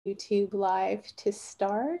YouTube live to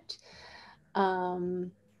start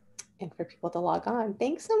and for people to log on.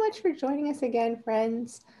 Thanks so much for joining us again,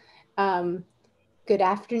 friends. Um, Good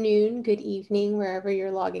afternoon, good evening, wherever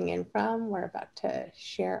you're logging in from. We're about to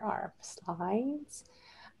share our slides.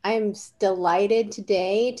 I'm delighted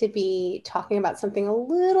today to be talking about something a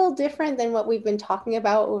little different than what we've been talking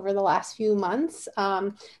about over the last few months,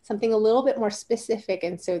 something a little bit more specific.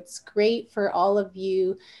 And so it's great for all of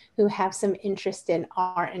you who have some interest in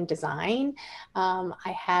art and design.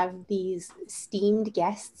 I have these esteemed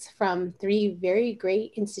guests from three very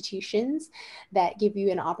great institutions that give you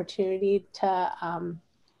an opportunity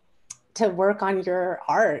to work on your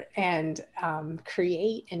art and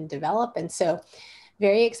create and develop. And so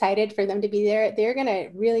very excited for them to be there. They're going to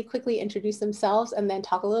really quickly introduce themselves and then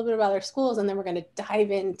talk a little bit about their schools. And then we're going to dive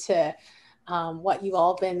into what you've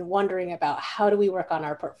all been wondering about. How do we work on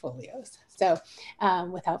our portfolios? So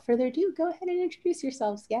without further ado, go ahead and introduce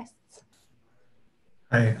yourselves, guests.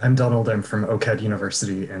 Hi, I'm Donald. I'm from OCAD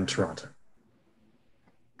University in Toronto.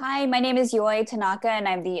 Hi, my name is Yoi Tanaka, and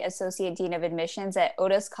I'm the Associate Dean of Admissions at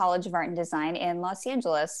Otis College of Art and Design in Los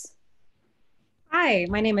Angeles. Hi,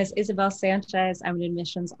 my name is Isabel Sanchez. I'm an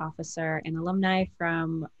admissions officer and alumni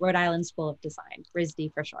from Rhode Island School of Design,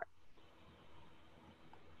 RISD for short.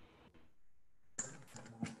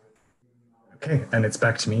 Okay, and it's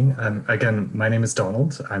back to me. Again, my name is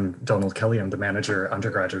Donald. I'm Donald Kelly. I'm the manager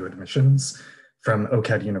undergraduate admissions from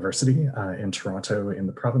OCAD University in Toronto in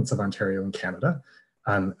the province of Ontario in Canada.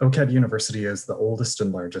 OCAD University is the oldest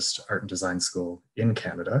and largest art and design school in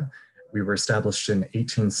Canada. We were established in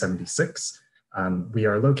 1876. We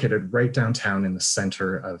are located right downtown in the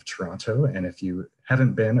center of Toronto. And if you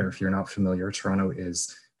haven't been, or if you're not familiar, Toronto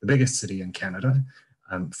is the biggest city in Canada.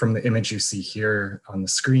 From the image you see here on the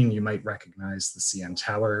screen, you might recognize the CN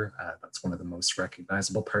Tower. That's one of the most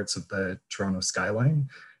recognizable parts of the Toronto skyline.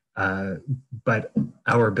 But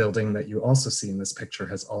our building that you also see in this picture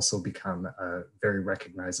has also become a very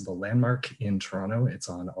recognizable landmark in Toronto. It's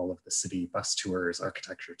on all of the city bus tours,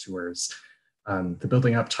 architecture tours. The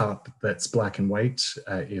building up top that's black and white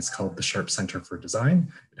is called the Sharp Center for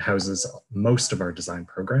Design. It houses most of our design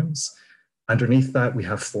programs. Underneath that, we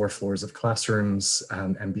have 4 floors of classrooms,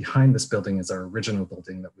 and behind this building is our original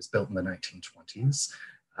building that was built in the 1920s.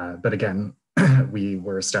 But again, we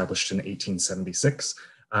were established in 1876.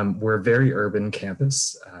 We're a very urban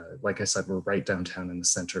campus. Like I said, we're right downtown in the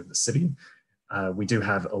center of the city. We do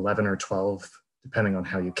have 11 or 12, depending on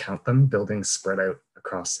how you count them, buildings spread out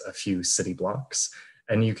across a few city blocks.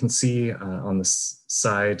 And you can see on this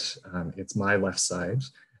side, it's my left side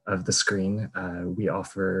of the screen, we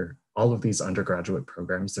offer all of these undergraduate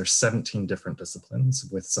programs. There's 17 different disciplines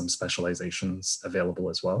with some specializations available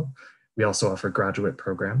as well. We also offer graduate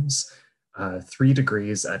programs, 3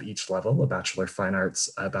 degrees at each level, a Bachelor of Fine Arts,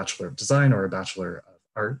 a Bachelor of Design, or a Bachelor of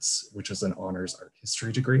Arts, which is an honors art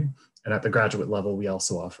history degree. And at the graduate level, we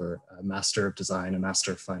also offer a Master of Design, a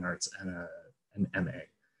Master of Fine Arts, and an MA.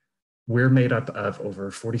 We're made up of over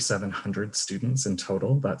 4,700 students in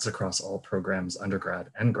total. That's across all programs, undergrad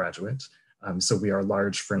and graduate. So we are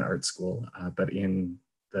large for an art school, but in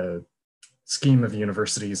the scheme of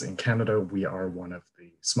universities in Canada, we are one of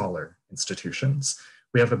the smaller institutions.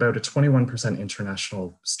 We have about a 21%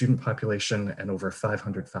 international student population and over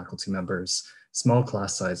 500 faculty members, small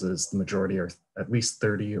class sizes, the majority are at least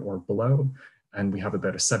 30 or below, and we have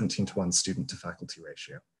about a 17-to-1 student to faculty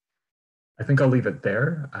ratio. I think I'll leave it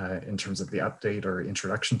there in terms of the update or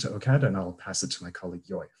introduction to OCAD, and I'll pass it to my colleague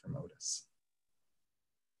Yoi from Otis.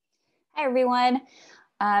 Hi, everyone.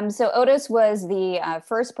 So Otis was the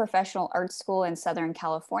first professional art school in Southern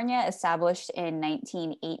California, established in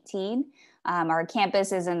 1918. Our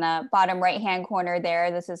campus is in the bottom right-hand corner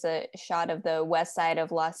there. This is a shot of the west side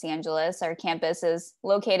of Los Angeles. Our campus is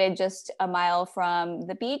located just a mile from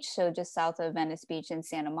the beach, so just south of Venice Beach in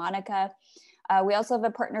Santa Monica. We also have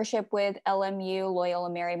a partnership with LMU, Loyola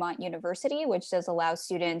Marymount University, which does allow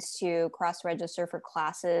students to cross-register for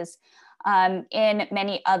classes in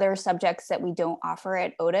many other subjects that we don't offer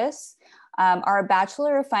at Otis. Our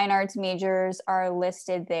Bachelor of Fine Arts majors are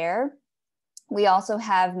listed there. We also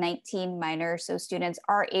have 19 minors, so students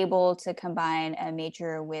are able to combine a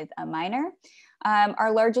major with a minor.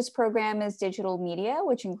 Our largest program is digital media,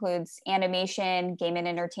 which includes animation, game and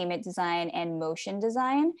entertainment design, and motion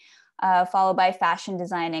design, followed by fashion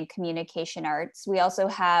design and communication arts. We also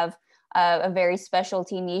have a very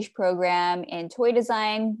specialty niche program in toy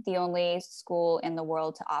design, the only school in the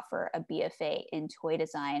world to offer a BFA in toy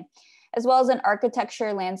design, as well as an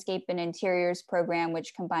architecture, landscape, and interiors program,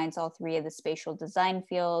 which combines all 3 of the spatial design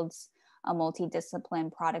fields. a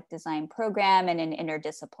multidiscipline product design program, and an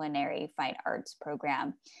interdisciplinary fine arts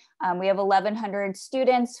program. We have 1,100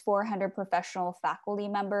 students, 400 professional faculty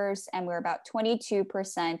members, and we're about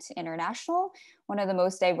 22% international, one of the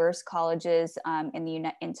most diverse colleges in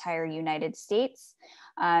the entire United States,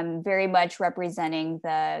 very much representing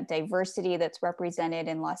the diversity that's represented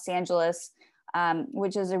in Los Angeles,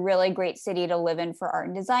 which is a really great city to live in for art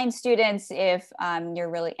and design students if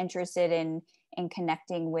you're really interested in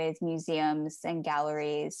connecting with museums and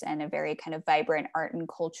galleries and a very kind of vibrant art and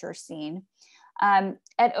culture scene.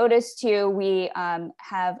 At Otis too, we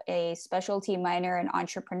have a specialty minor in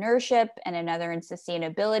entrepreneurship and another in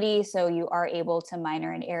sustainability. So you are able to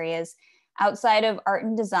minor in areas outside of art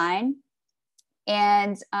and design.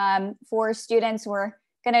 And for students, we're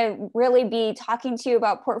going to really be talking to you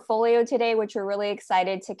about portfolio today, which we're really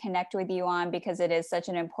excited to connect with you on because it is such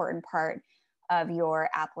an important part of your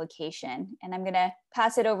application. And I'm going to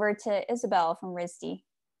pass it over to Isabel from RISD.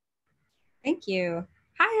 Thank you.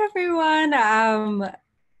 Hi, everyone.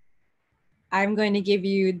 I'm going to give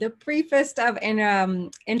you the briefest of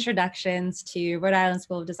introductions to Rhode Island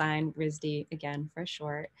School of Design, RISD, again for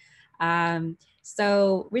short.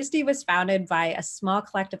 So RISD was founded by a small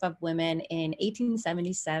collective of women in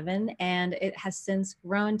 1877, and it has since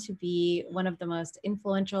grown to be one of the most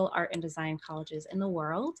influential art and design colleges in the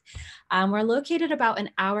world. We're located about an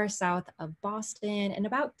hour south of Boston and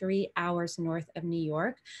about 3 hours north of New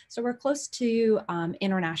York. So we're close to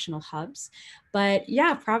international hubs. But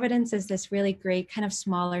yeah, Providence is this really great kind of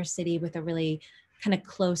smaller city with a really kind of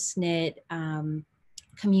close-knit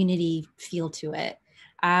community feel to it.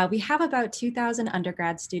 We have about 2,000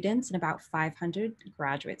 undergrad students and about 500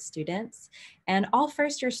 graduate students. And all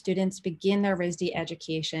first-year students begin their RISD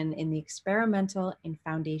education in the Experimental and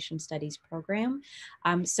Foundation Studies program.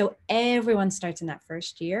 So everyone starts in that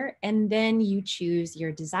first year, and then you choose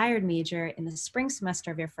your desired major in the spring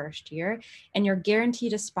semester of your first year, and you're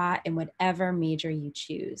guaranteed a spot in whatever major you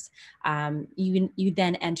choose. You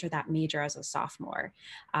then enter that major as a sophomore.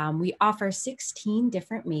 We offer 16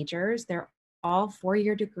 different majors. They're all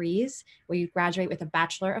 4-year degrees where you graduate with a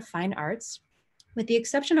Bachelor of Fine Arts, with the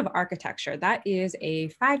exception of architecture. That is a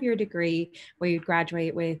 5-year degree where you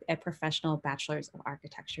graduate with a professional Bachelor's of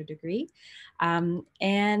Architecture degree. And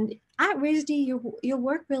at RISD, you'll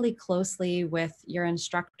work really closely with your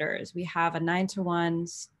instructors. We have a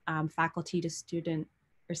 9-to-1 faculty to student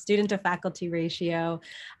or student to faculty ratio.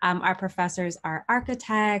 Our professors are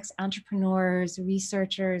architects, entrepreneurs,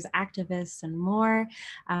 researchers, activists, and more.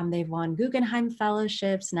 They've won Guggenheim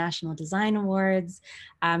Fellowships, National Design Awards.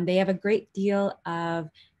 They have a great deal of,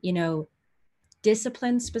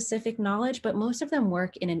 discipline-specific knowledge, but most of them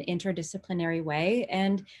work in an interdisciplinary way.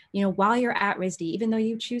 And, while you're at RISD, even though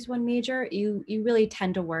you choose one major, you really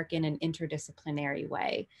tend to work in an interdisciplinary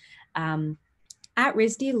way. At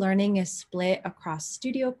RISD, learning is split across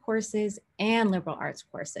studio courses and liberal arts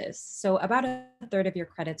courses. So about a third of your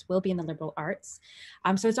credits will be in the liberal arts.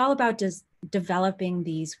 So it's all about just developing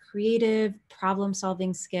these creative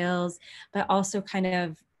problem-solving skills, but also kind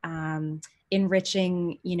of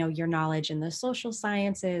enriching, your knowledge in the social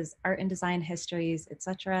sciences, art and design histories,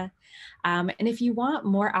 etc. And if you want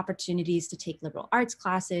more opportunities to take liberal arts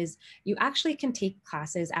classes, you actually can take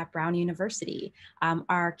classes at Brown University.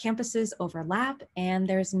 Our campuses overlap and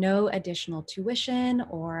there's no additional tuition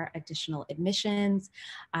or additional admissions.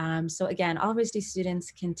 So again, all RISD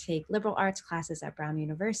students can take liberal arts classes at Brown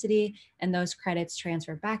University, and those credits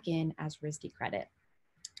transfer back in as RISD credit.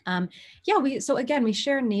 So again, we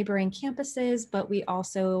share neighboring campuses, but we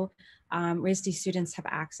also, RISD students have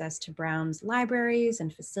access to Brown's libraries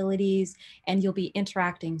and facilities, and you'll be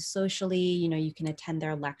interacting socially. You can attend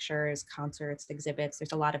their lectures, concerts, exhibits.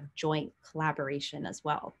 There's a lot of joint collaboration as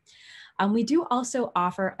well. We do also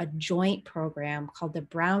offer a joint program called the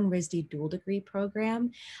Brown RISD Dual Degree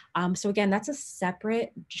Program. So again, that's a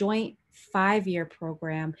separate joint 5-year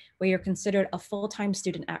program where you're considered a full-time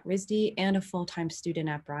student at RISD and a full-time student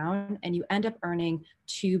at Brown, and you end up earning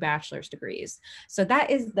 2 bachelor's degrees. So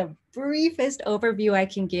that is the briefest overview I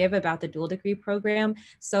can give about the dual degree program.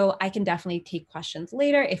 So I can definitely take questions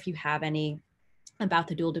later if you have any about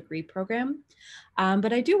the dual degree program.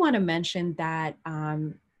 But I do want to mention that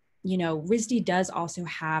RISD does also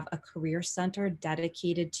have a career center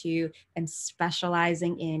dedicated to and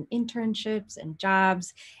specializing in internships and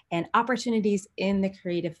jobs and opportunities in the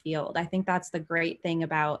creative field. I think that's the great thing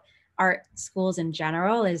about art schools in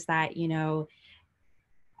general, is that,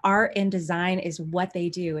 art and design is what they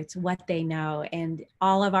do, it's what they know. And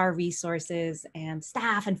all of our resources and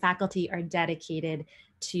staff and faculty are dedicated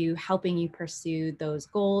to helping you pursue those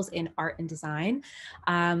goals in art and design.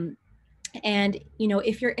 And, you know,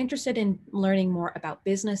 if you're interested in learning more about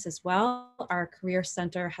business as well, our Career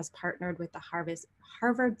Center has partnered with the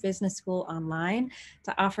Harvard Business School Online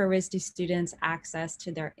to offer RISD students access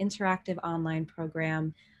to their interactive online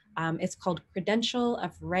program. It's called Credential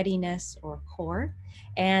of Readiness, or CORE.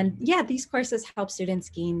 And yeah, these courses help students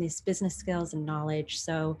gain these business skills and knowledge.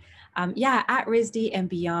 So yeah, at RISD and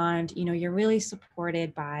beyond, you know, you're really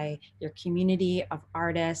supported by your community of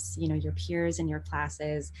artists, you know, your peers in your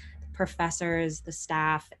classes, professors, the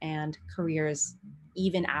staff, and careers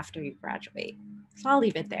even after you graduate. So I'll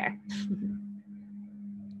leave it there.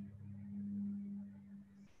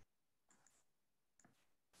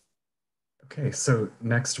 Okay, so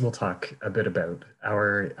next we'll talk a bit about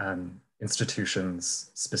our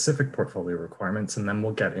institution's specific portfolio requirements, and then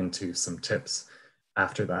we'll get into some tips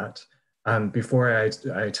after that. Before I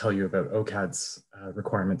tell you about OCAD's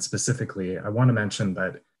requirements specifically, I want to mention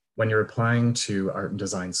that when you're applying to art and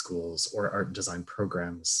design schools or art and design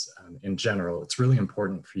programs in general, it's really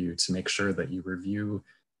important for you to make sure that you review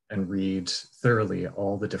and read thoroughly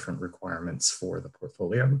all the different requirements for the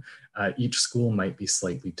portfolio. Each school might be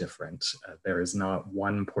slightly different. There is not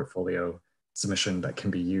one portfolio submission that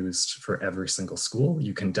can be used for every single school.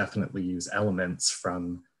 You can definitely use elements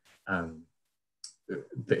from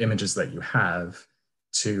the images that you have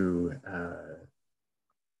to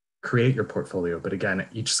create your portfolio, but again,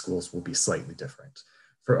 each schools will be slightly different.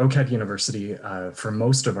 For OCAD University, for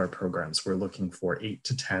most of our programs, we're looking for 8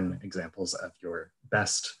 to 10 examples of your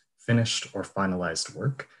best finished or finalized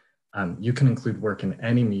work. You can include work in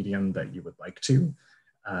any medium that you would like to.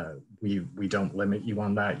 We don't limit you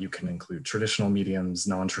on that. You can include traditional mediums,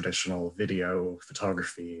 non-traditional, video,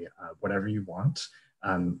 photography, whatever you want.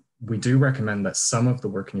 We do recommend that some of the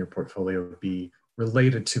work in your portfolio be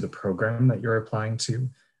related to the program that you're applying to,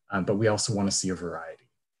 but we also want to see a variety.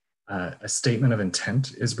 A statement of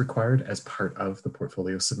intent is required as part of the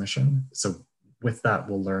portfolio submission. So with that,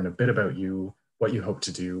 we'll learn a bit about you, what you hope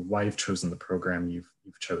to do, why you've chosen the program you've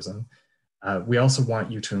chosen. We also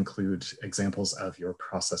want you to include examples of your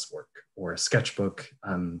process work or a sketchbook.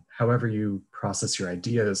 However you process your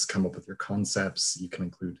ideas, come up with your concepts. You can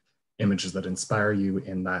include images that inspire you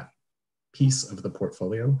in that piece of the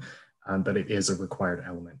portfolio, but it is a required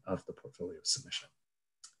element of the portfolio submission.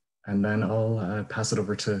 And then I'll pass it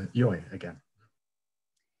over to Yoy again.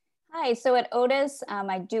 Hi, so at Otis,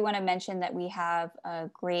 I do want to mention that we have a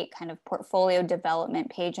great kind of portfolio development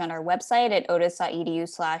page on our website at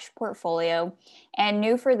otis.edu/portfolio. And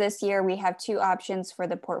new for this year, we have two options for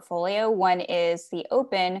the portfolio. One is the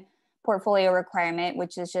open portfolio requirement,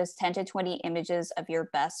 which is just 10 to 20 images of your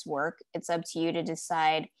best work. It's up to you to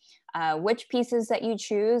decide which pieces that you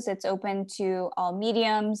choose. It's open to all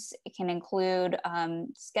mediums. It can include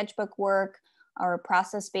sketchbook work or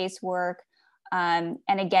process-based work. And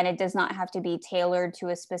again, it does not have to be tailored to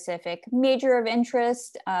a specific major of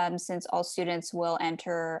interest, since all students will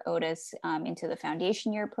enter Otis into the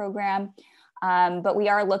foundation year program. But we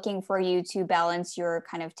are looking for you to balance your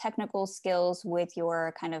kind of technical skills with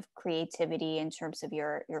your kind of creativity in terms of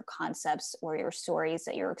your concepts or your stories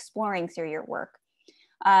that you're exploring through your work.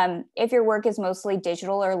 If your work is mostly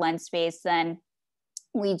digital or lens-based, then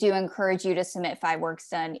we do encourage you to submit 5 works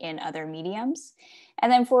done in other mediums.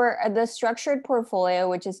 And then for the structured portfolio,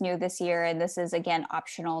 which is new this year, and this is again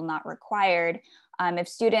optional, not required, if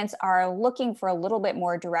students are looking for a little bit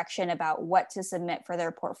more direction about what to submit for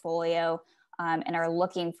their portfolio and are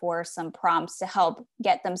looking for some prompts to help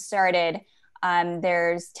get them started,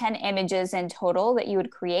 there's 10 images in total that you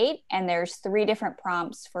would create, and there's 3 different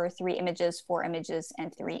prompts for 3 images, 4 images,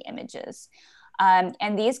 and 3 images.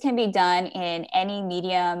 And these can be done in any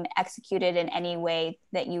medium, executed in any way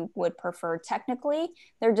that you would prefer technically.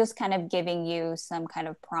 They're just kind of giving you some kind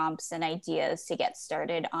of prompts and ideas to get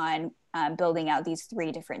started on building out these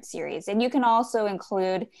 3 different series. And you can also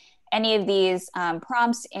include any of these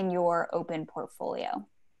prompts in your open portfolio.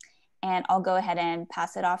 And I'll go ahead and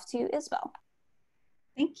pass it off to Isabel.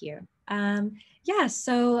 Thank you. Yeah,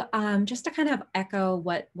 so just to kind of echo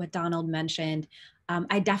what Donald mentioned,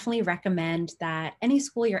 I definitely recommend that any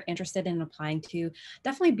school you're interested in applying to,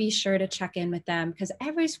 definitely be sure to check in with them, because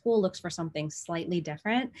every school looks for something slightly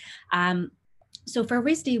different. So for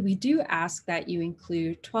RISD, we do ask that you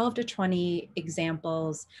include 12 to 20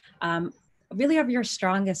 examples really of your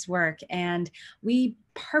strongest work. And we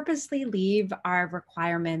purposely leave our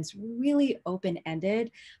requirements really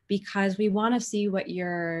open-ended because we want to see what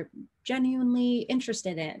you're genuinely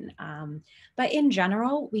interested in. But in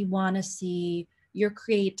general, we want to see your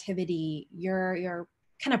creativity, your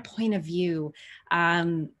kind of point of view,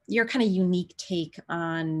 your kind of unique take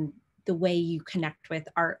on the way you connect with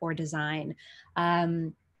art or design.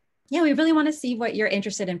 yeah, we really want to see what you're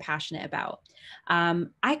interested and passionate about.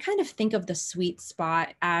 I kind of think of the sweet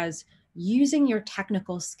spot as using your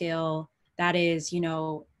technical skill, that is,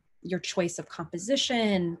 your choice of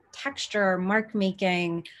composition, texture, mark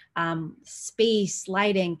making, space,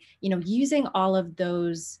 lighting, using all of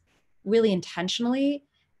those really intentionally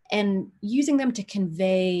and using them to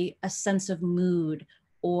convey a sense of mood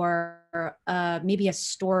or maybe a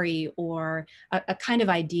story or a kind of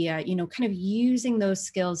idea, kind of using those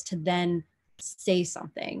skills to then say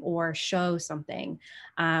something or show something.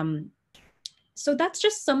 So that's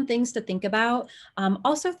just some things to think about.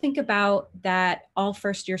 Also think about that all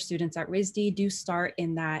first year students at RISD do start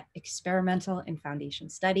in that experimental and foundation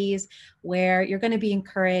studies, where you're going to be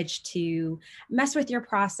encouraged to mess with your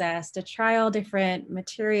process, to try all different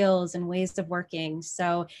materials and ways of working.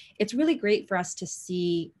 So it's really great for us to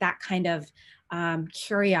see that kind of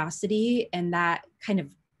curiosity and that kind of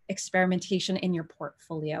experimentation in your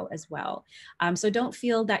portfolio as well. So don't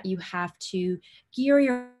feel that you have to gear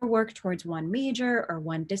your work towards one major or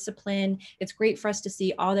one discipline. It's great for us to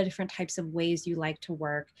see all the different types of ways you like to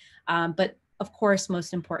work. But of course,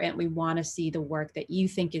 most important, we want to see the work that you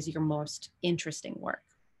think is your most interesting work.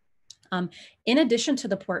 In addition to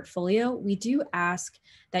the portfolio, we do ask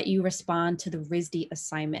that you respond to the RISD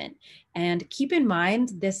assignment. And keep in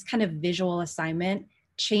mind, this kind of visual assignment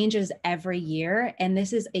changes every year, and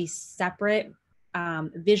this is a separate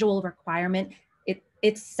visual requirement.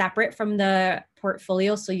 It's separate from the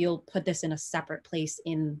portfolio, so you'll put this in a separate place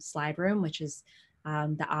in SlideRoom, which is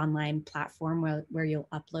the online platform where you'll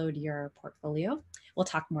upload your portfolio. We'll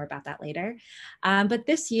talk more about that later. But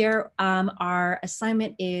this year, our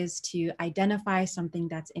assignment is to identify something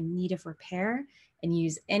that's in need of repair and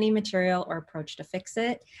use any material or approach to fix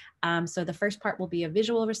it. So the first part will be a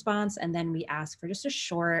visual response, and then we ask for just a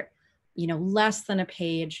short, less than a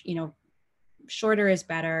page, shorter is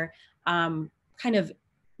better, kind of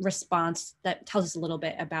response that tells us a little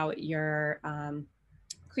bit about your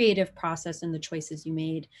creative process and the choices you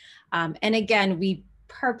made. And again, we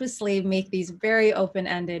purposely make these very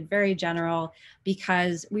open-ended, very general,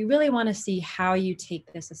 because we really want to see how you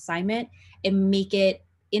take this assignment and make it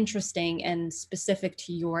interesting and specific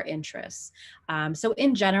to your interests. So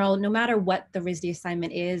in general, no matter what the RISD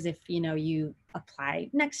assignment is, if you apply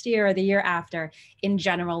next year or the year after, in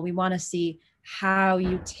general, we want to see how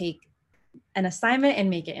you take an assignment and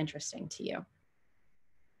make it interesting to you.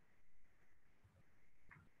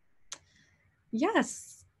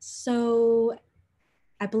 Yes, so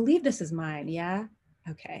I believe this is mine, yeah?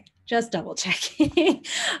 Okay, just double checking.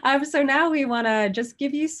 So now we wanna just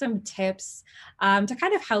give you some tips to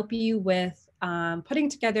kind of help you with putting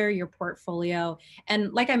together your portfolio.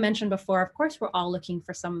 And like I mentioned before, of course, we're all looking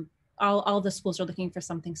for all the schools are looking for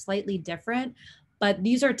something slightly different, but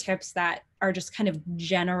these are tips that are just kind of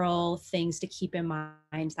general things to keep in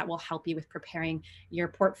mind that will help you with preparing your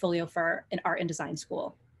portfolio for an art and design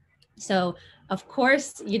school. So of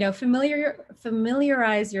course,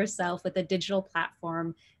 familiarize yourself with the digital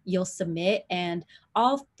platform you'll submit, and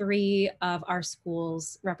all three of our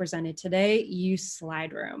schools represented today use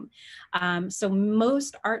SlideRoom. So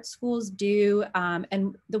most art schools do,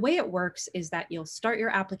 and the way it works is that you'll start your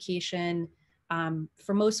application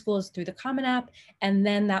for most schools through the Common App, and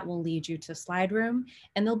then that will lead you to SlideRoom.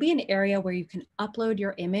 And there'll be an area where you can upload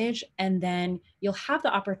your image, and then you'll have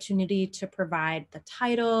the opportunity to provide the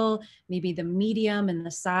title, maybe the medium and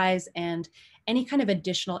the size, and any kind of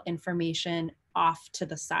additional information off to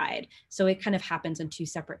the side. So it kind of happens in two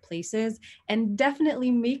separate places. And definitely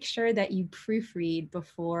make sure that you proofread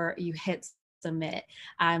before you hit submit.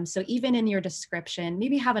 So even in your description,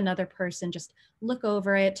 maybe have another person just look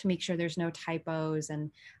over it to make sure there's no typos.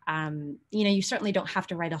 And you certainly don't have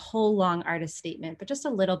to write a whole long artist statement, but just a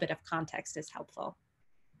little bit of context is helpful.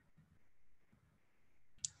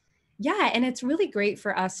 Yeah, and it's really great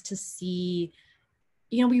for us to see,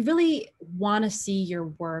 we really want to see your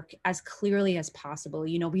work as clearly as possible.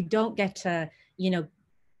 We don't get to,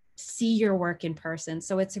 see your work in person.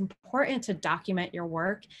 So it's important to document your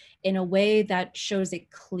work in a way that shows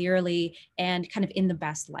it clearly and kind of in the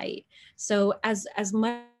best light. So as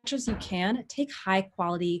much as you can, take high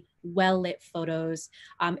quality, well-lit photos.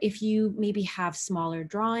 If you maybe have smaller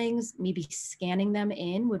drawings, maybe scanning them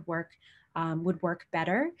in would work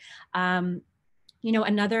better.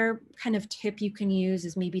 Another kind of tip you can use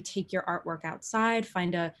is maybe take your artwork outside,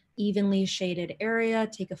 find a evenly shaded area,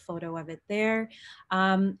 take a photo of it there.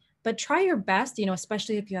 But try your best,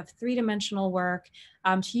 especially if you have three-dimensional work,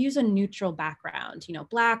 to use a neutral background,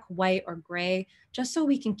 black, white, or gray, just so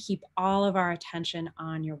we can keep all of our attention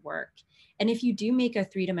on your work. And if you do make a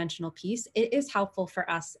three-dimensional piece, it is helpful for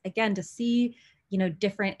us, again, to see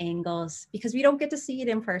different angles, because we don't get to see it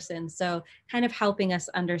in person. So kind of helping us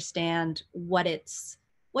understand what it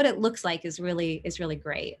looks like is really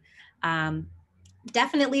great.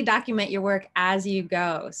 Definitely document your work as you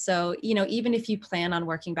go. So, even if you plan on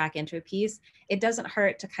working back into a piece, it doesn't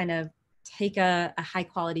hurt to kind of take a high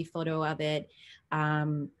quality photo of it,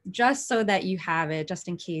 just so that you have it, just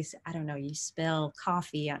in case, I don't know, you spill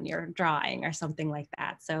coffee on your drawing or something like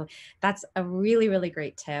that. So that's a really, really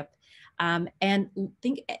great tip. And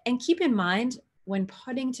keep in mind, when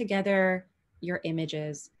putting together your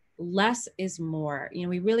images, less is more.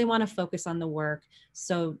 We really want to focus on the work.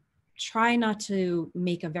 So try not to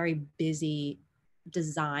make a very busy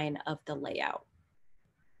design of the layout.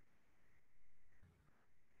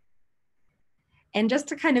 And just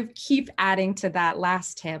to kind of keep adding to that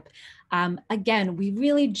last tip, again, we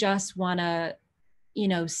really just want to,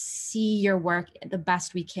 see your work the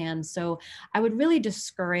best we can. So I would really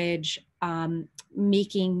discourage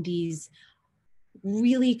making these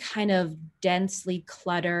really kind of densely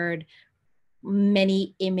cluttered,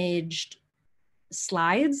 many imaged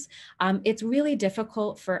slides. It's really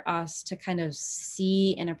difficult for us to kind of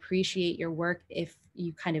see and appreciate your work if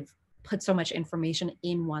you kind of put so much information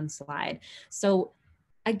in one slide. So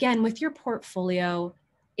again, with your portfolio,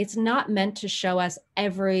 it's not meant to show us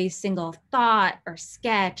every single thought or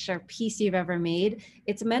sketch or piece you've ever made.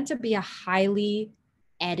 It's meant to be a highly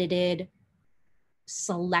edited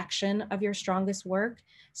selection of your strongest work.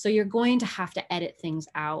 So you're going to have to edit things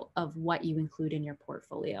out of what you include in your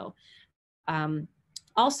portfolio.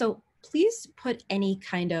 Also, please put any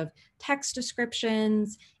kind of text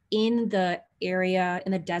descriptions in the area,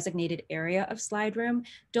 in the designated area of slide room.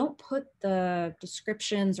 Don't put the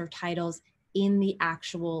descriptions or titles in the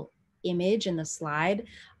actual image in the slide.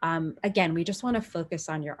 Again, we just want to focus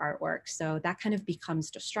on your artwork. So that kind of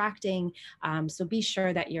becomes distracting. So be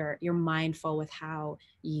sure that you're mindful with how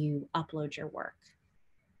you upload your work.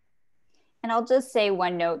 And I'll just say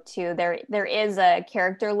one note too, there is a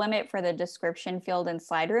character limit for the description field in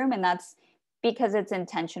SlideRoom, and that's because it's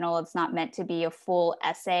intentional. It's not meant to be a full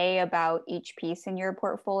essay about each piece in your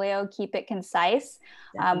portfolio. Keep it concise.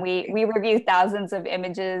 We review thousands of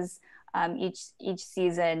images each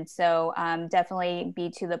season, so definitely be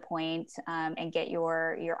to the point and get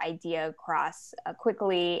your idea across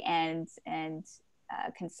quickly and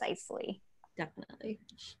concisely. Definitely.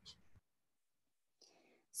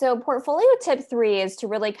 So portfolio tip 3 is to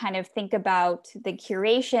really kind of think about the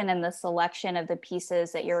curation and the selection of the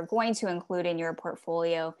pieces that you're going to include in your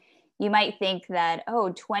portfolio. You might think that,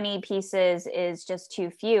 20 pieces is just too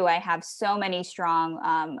few. I have so many strong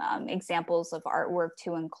examples of artwork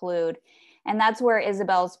to include. And that's where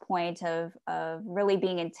Isabel's point of really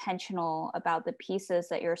being intentional about the pieces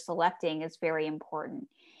that you're selecting is very important.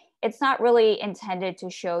 It's not really intended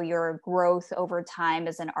to show your growth over time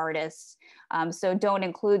as an artist. So don't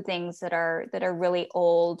include things that are really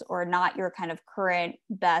old or not your kind of current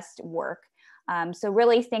best work. So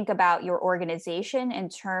really think about your organization in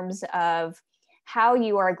terms of how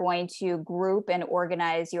you are going to group and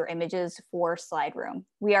organize your images for SlideRoom.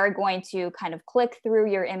 We are going to kind of click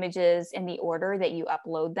through your images in the order that you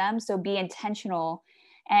upload them. So be intentional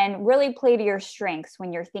and really play to your strengths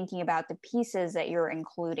when you're thinking about the pieces that you're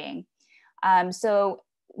including. So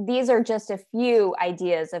these are just a few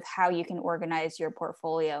ideas of how you can organize your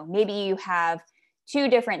portfolio. Maybe you have 2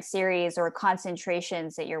 different series or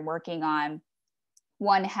concentrations that you're working on.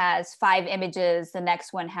 One has 5 images, the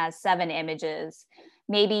next one has 7 images.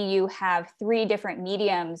 Maybe you have 3 different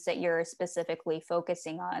mediums that you're specifically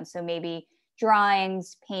focusing on. So maybe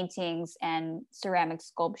drawings, paintings, and ceramic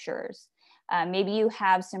sculptures. Maybe you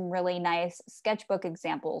have some really nice sketchbook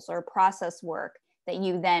examples or process work that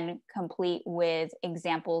you then complete with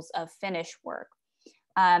examples of finished work.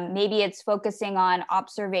 Maybe it's focusing on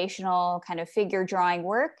observational kind of figure drawing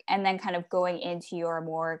work and then kind of going into your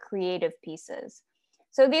more creative pieces.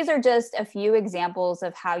 So these are just a few examples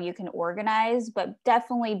of how you can organize, but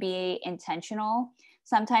definitely be intentional.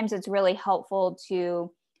 Sometimes it's really helpful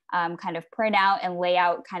to kind of print out and lay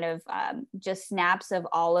out kind of just snaps of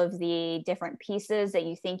all of the different pieces that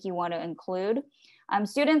you think you want to include.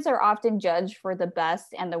 Students are often judged for the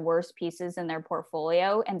best and the worst pieces in their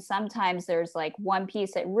portfolio. And sometimes there's like one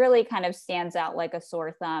piece that really kind of stands out like a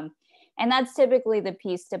sore thumb. And that's typically the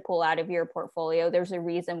piece to pull out of your portfolio. There's a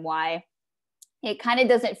reason why it kind of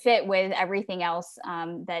doesn't fit with everything else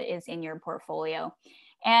that is in your portfolio.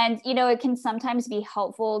 And, it can sometimes be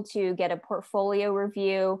helpful to get a portfolio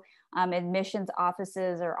review. Admissions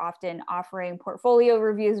offices are often offering portfolio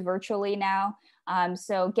reviews virtually now.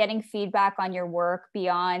 So getting feedback on your work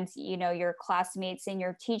beyond, your classmates and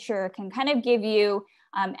your teacher can kind of give you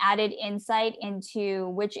added insight into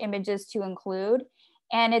which images to include.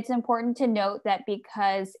 And it's important to note that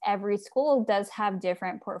because every school does have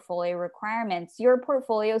different portfolio requirements, your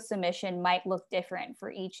portfolio submission might look different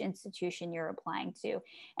for each institution you're applying to.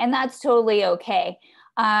 And that's totally okay.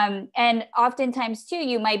 And oftentimes too,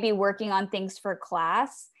 you might be working on things for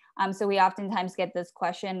class. So we oftentimes get this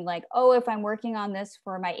question like, oh, if I'm working on this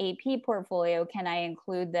for my AP portfolio, can I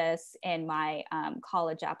include this in my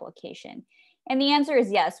college application? And the answer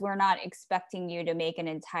is yes. We're not expecting you to make an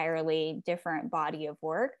entirely different body of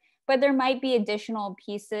work, but there might be additional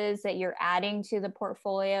pieces that you're adding to the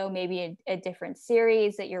portfolio, maybe a different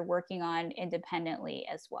series that you're working on independently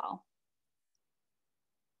as well.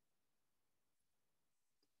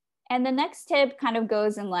 And the next tip kind of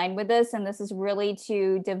goes in line with this, and this is really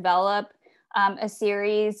to develop a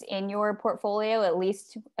series in your portfolio, at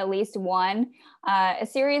least one. A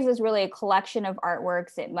series is really a collection of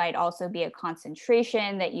artworks. It might also be a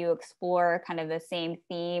concentration that you explore kind of the same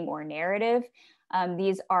theme or narrative.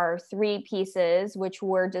 These are 3 pieces which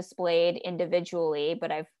were displayed individually,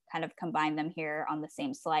 but I've kind of combined them here on the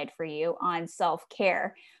same slide for you on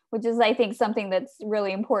self-care, which is, I think, something that's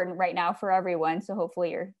really important right now for everyone. So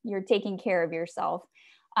hopefully you're taking care of yourself.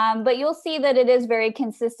 But you'll see that it is very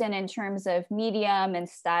consistent in terms of medium and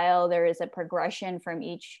style. There is a progression from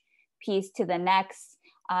each piece to the next.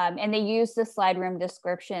 And they use the slide room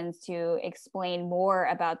descriptions to explain more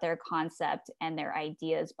about their concept and their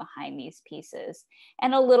ideas behind these pieces,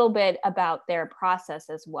 and a little bit about their process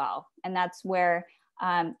as well. And that's where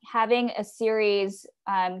having a series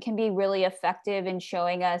can be really effective in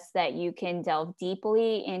showing us that you can delve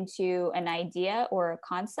deeply into an idea or a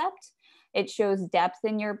concept. It shows depth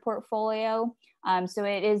in your portfolio. So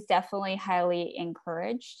it is definitely highly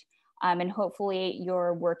encouraged. And hopefully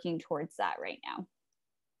you're working towards that right now.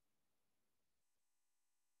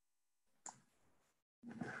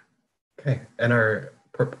 Okay, and our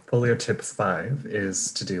portfolio tip 5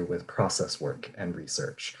 is to do with process work and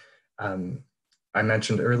research. I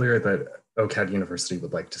mentioned earlier that OCAD University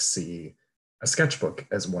would like to see a sketchbook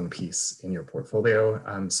as one piece in your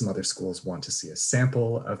portfolio. Some other schools want to see a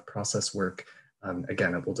sample of process work.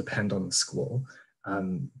 Again, it will depend on the school.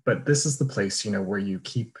 But this is the place, where you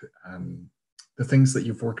keep the things that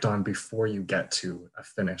you've worked on before you get to a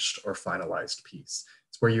finished or finalized piece.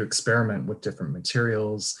 It's where you experiment with different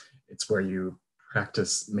materials. It's where you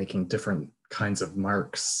practice making different kinds of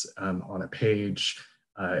marks on a page.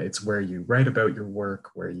 It's where you write about your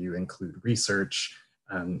work, where you include research.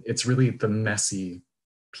 It's really the messy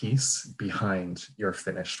piece behind your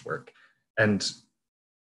finished work. And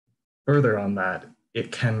further on that,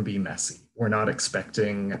 it can be messy. We're not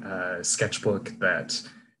expecting a sketchbook that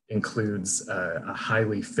includes a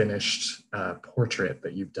highly finished portrait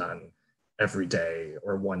that you've done every day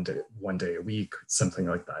or one day a week, something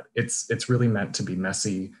like that. It's really meant to be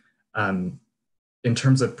messy. In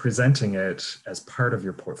terms of presenting it as part of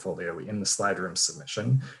your portfolio in the slide room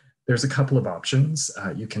submission, there's a couple of options.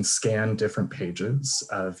 You can scan different pages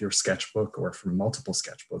of your sketchbook or from multiple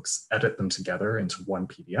sketchbooks, edit them together into one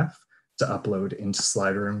PDF to upload into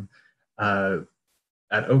slide room.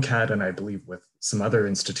 At OCAD, and I believe with some other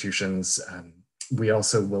institutions, we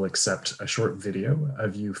also will accept a short video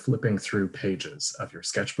of you flipping through pages of your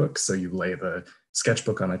sketchbook. So you lay the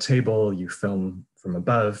sketchbook on a table, you film from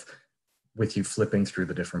above, with you flipping through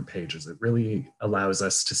the different pages. It really allows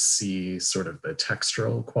us to see sort of the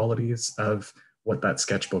textural qualities of what that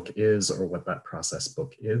sketchbook is or what that process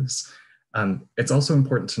book is. It's also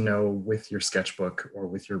important to know with your sketchbook or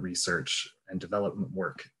with your research and development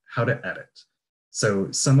work, how to edit.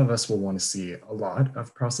 So some of us will want to see a lot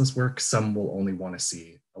of process work, some will only want to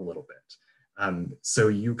see a little bit. So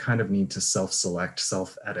you kind of need to self-select,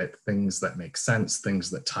 self-edit things that make sense,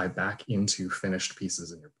 things that tie back into finished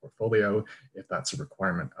pieces in your portfolio, if that's a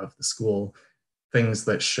requirement of the school, things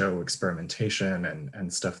that show experimentation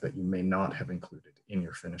and stuff that you may not have included in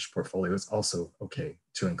your finished portfolio is also okay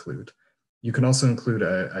to include. You can also include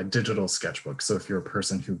a digital sketchbook. So if you're a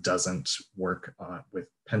person who doesn't work with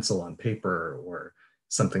pencil on paper or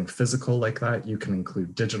something physical like that, you can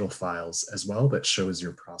include digital files as well that shows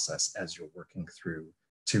your process as you're working through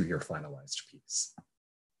to your finalized piece.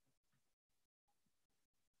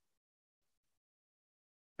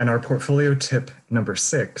 And our portfolio tip number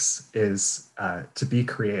 6 is to be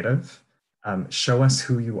creative. Show us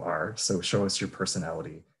who you are, so show us your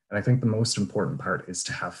personality. And I think the most important part is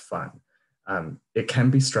to have fun. It can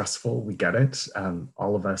be stressful, we get it.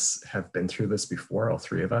 All of us have been through this before, all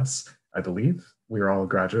 3 of us, I believe. We're all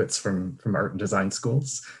graduates from art and design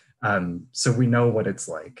schools. So we know what it's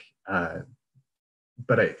like,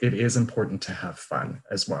 but it is important to have fun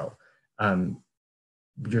as well.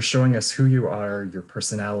 you're showing us who you are, your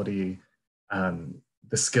personality,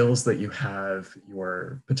 the skills that you have,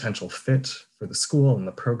 your potential fit for the school and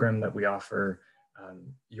the program that we offer,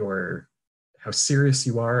 how serious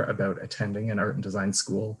you are about attending an art and design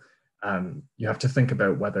school. You have to think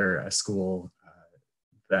about whether a school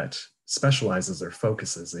that specializes or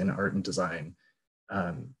focuses in art and design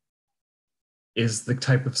is the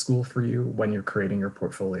type of school for you when you're creating your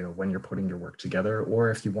portfolio, when you're putting your work together, or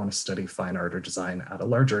if you want to study fine art or design at a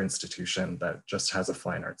larger institution that just has a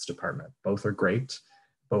fine arts department. Both are great,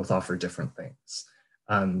 both offer different things.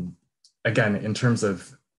 Again, in terms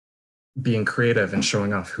of being creative and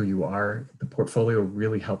showing off who you are, the portfolio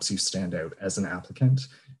really helps you stand out as an applicant.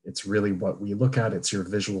 It's really what we look at, it's your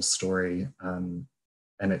visual story, and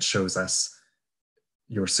it shows us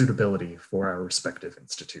your suitability for our respective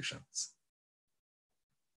institutions.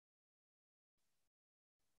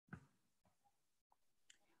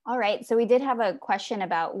 All right, so we did have a question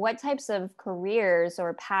about what types of careers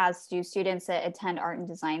or paths do students that attend art and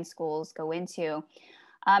design schools go into?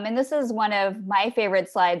 And this is one of my favorite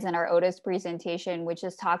slides in our Otis presentation, which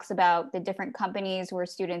just talks about the different companies where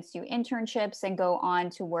students do internships and go on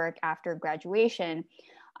to work after graduation.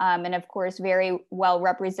 And of course, very well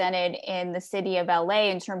represented in the city of LA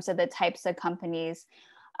in terms of the types of companies.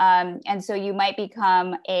 And so you might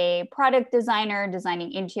become a product designer,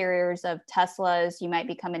 designing interiors of Teslas. You might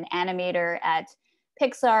become an animator at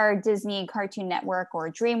Pixar, Disney, Cartoon Network,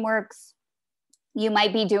 or DreamWorks. You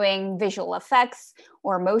might be doing visual effects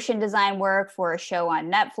or motion design work for a show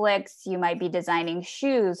on Netflix. You might be designing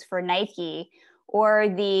shoes for Nike, or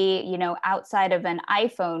the, outside of an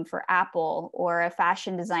iPhone for Apple, or a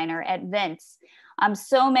fashion designer at Vince.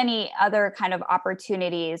 So many other kind of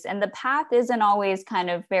opportunities. And the path isn't always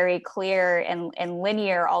kind of very clear and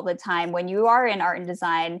linear all the time when you are in art and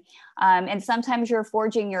design. And sometimes you're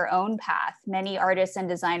forging your own path. Many artists and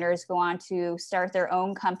designers go on to start their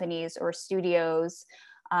own companies or studios,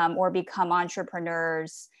 or become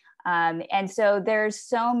entrepreneurs. And so there's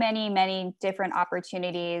so many different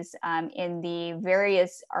opportunities in the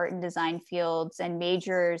various art and design fields and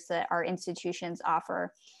majors that our institutions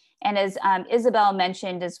offer. And as Isabel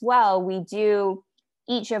mentioned as well,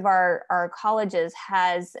 each of our colleges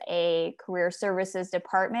has a career services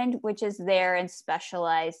department, which is there and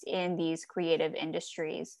specialized in these creative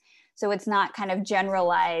industries. So it's not kind of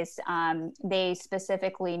generalized. They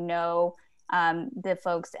specifically know the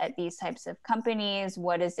folks at these types of companies,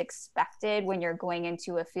 what is expected when you're going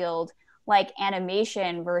into a field like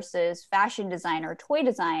animation versus fashion design or toy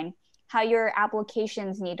design, how your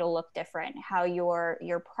applications need to look different, how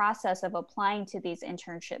your process of applying to these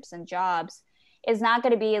internships and jobs is not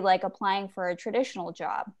going to be like applying for a traditional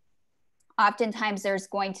job. Oftentimes there's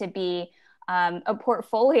going to be a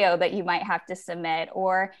portfolio that you might have to submit,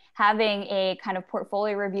 or having a kind of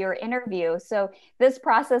portfolio review or interview. So this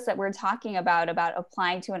process that we're talking about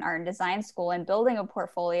applying to an art and design school and building a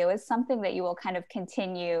portfolio is something that you will kind of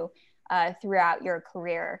continue throughout your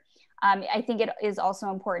career. I think it is also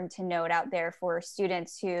important to note out there for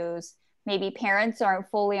students whose maybe parents aren't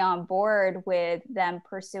fully on board with them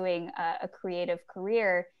pursuing a creative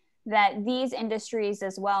career, that these industries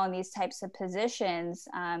as well, and these types of positions,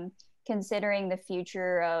 considering the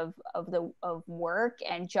future of work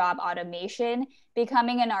and job automation,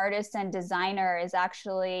 becoming an artist and designer is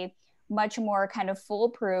actually much more kind of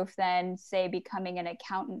foolproof than, say, becoming an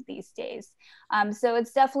accountant these days. So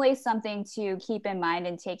it's definitely something to keep in mind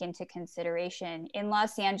and take into consideration. In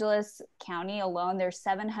Los Angeles County alone, there's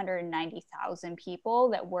 790,000 people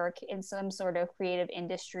that work in some sort of creative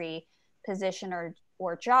industry position or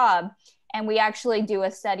job. And we actually do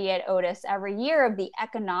a study at Otis every year of the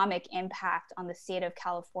economic impact on the state of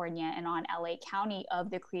California and on LA County of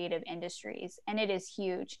the creative industries. And it is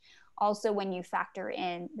huge. Also, when you factor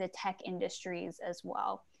in the tech industries as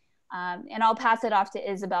well. And I'll pass it off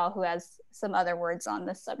to Isabel, who has some other words on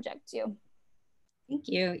this subject too. Thank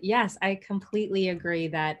you. Yes, I completely agree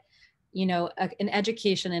that, an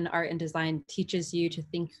education in art and design teaches you to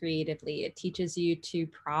think creatively. It teaches you to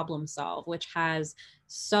problem solve, which has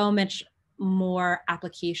so much more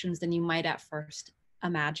applications than you might at first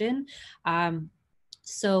imagine.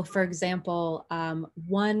 So for example,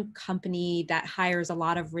 one company that hires a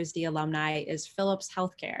lot of RISD alumni is Philips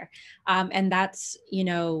Healthcare. And that's,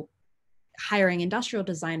 hiring industrial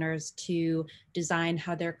designers to design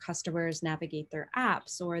how their customers navigate their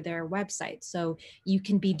apps or their websites. So you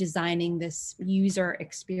can be designing this user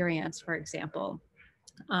experience, for example.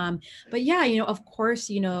 But yeah, of course,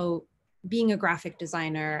 being a graphic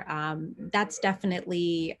designer, that's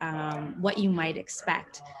definitely what you might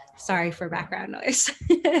expect. Sorry for background noise.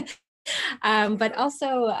 But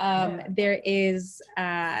also there is,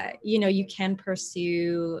 you can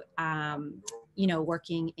pursue,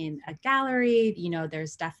 working in a gallery.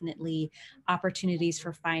 There's definitely opportunities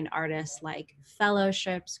for fine artists like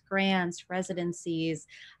fellowships, grants, residencies.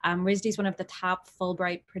 RISD is one of the top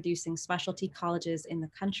Fulbright producing specialty colleges in the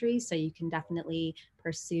country, so you can definitely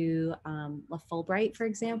pursue a Fulbright, for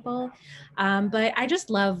example. But I just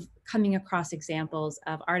love coming across examples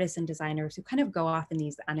of artists and designers who kind of go off in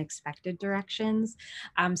these unexpected directions.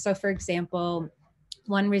 So for example,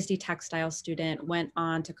 one RISD textile student went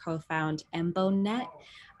on to co-found EmboNet.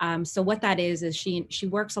 So what that is she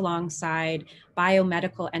works alongside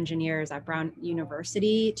biomedical engineers at Brown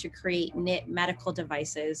University to create knit medical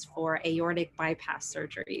devices for aortic bypass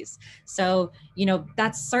surgeries. So,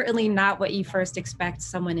 that's certainly not what you first expect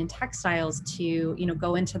someone in textiles to,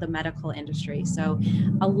 go into the medical industry. So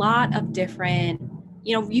a lot of different,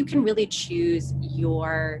 you can really choose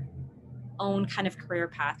your own kind of career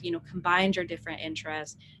path, combine your different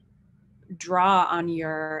interests, draw on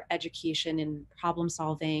your education and problem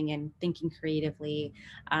solving and thinking creatively.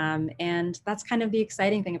 And that's kind of the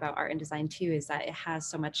exciting thing about art and design too, is that it has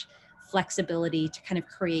so much flexibility to kind of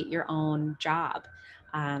create your own job.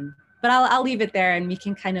 But I'll leave it there and we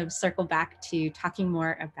can kind of circle back to talking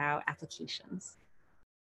more about applications.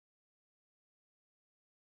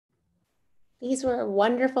 These were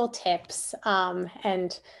wonderful tips,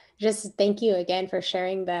 and just thank you again for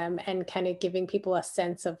sharing them and kind of giving people a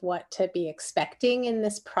sense of what to be expecting in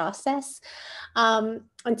this process.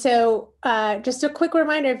 And so just a quick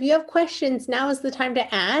reminder, if you have questions, now is the time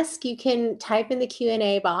to ask. You can type in the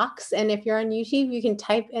Q&A box. And if you're on YouTube, you can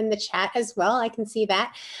type in the chat as well. I can see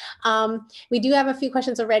that. We do have a few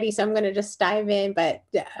questions already, so I'm going to just dive in, but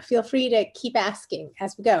feel free to keep asking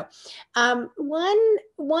as we go.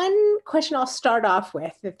 One question I'll start off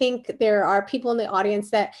with. I think there are people in the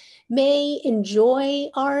audience that may enjoy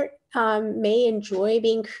art, may enjoy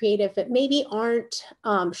being creative, but maybe aren't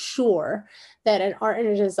sure that an art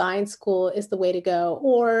and design school is the way to go,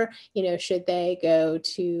 or should they go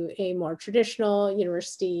to a more traditional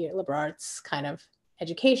university, liberal arts kind of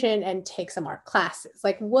education and take some art classes?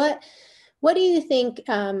 Like, what do you think?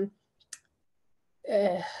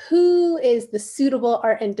 Who is the suitable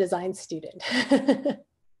art and design student?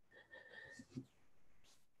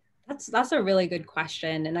 That's a really good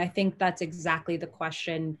question, and I think that's exactly the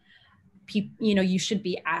question you should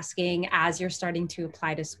be asking as you're starting to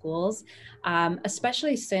apply to schools,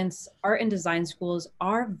 especially since art and design schools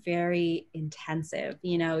are very intensive.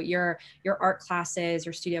 Your art classes,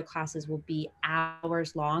 your studio classes will be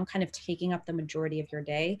hours long, kind of taking up the majority of your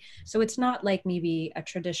day. So it's not like maybe a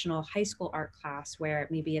traditional high school art class where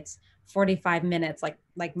maybe it's 45 minutes, like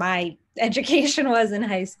my education was in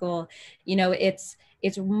high school.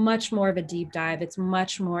 It's much more of a deep dive. It's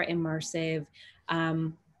much more immersive.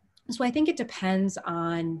 So I think it depends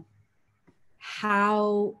on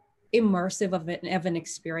how immersive of an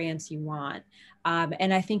experience you want.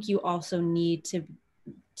 And I think you also need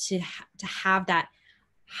to have that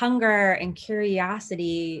hunger and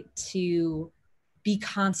curiosity to be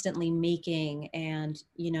constantly making and,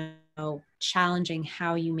 challenging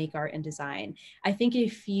how you make art and design. I think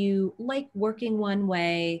if you like working one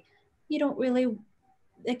way,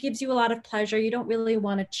 it gives you a lot of pleasure. You don't really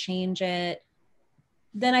want to change it.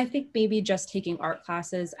 Then I think maybe just taking art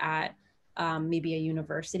classes at maybe a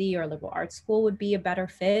university or a liberal arts school would be a better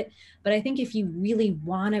fit. But I think if you really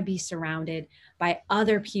want to be surrounded by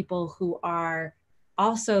other people who are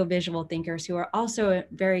also visual thinkers, who are also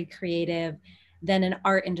very creative, then an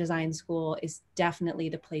art and design school is definitely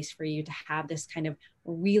the place for you to have this kind of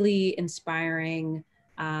really inspiring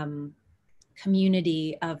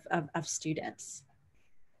community of students.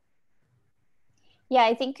 Yeah,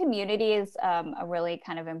 I think community is a really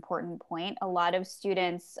kind of important point. A lot of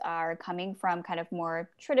students are coming from kind of more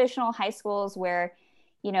traditional high schools where,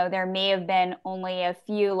 there may have been only a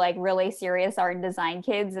few like really serious art and design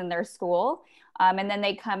kids in their school. And then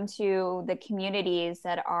they come to the communities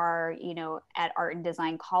that are, at art and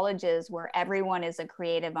design colleges where everyone is a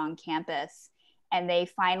creative on campus. And they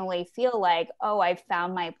finally feel like, oh, I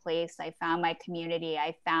found my place. I found my community.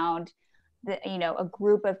 I found a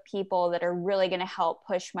group of people that are really going to help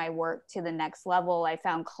push my work to the next level. I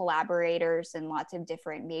found collaborators in lots of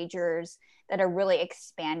different majors that are really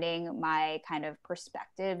expanding my kind of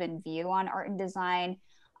perspective and view on art and design.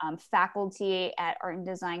 Faculty at art and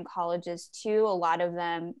design colleges too, a lot of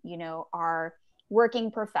them, are working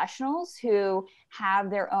professionals who have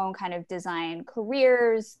their own kind of design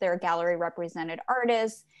careers. They're gallery represented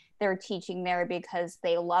artists. They're teaching there because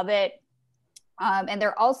they love it. And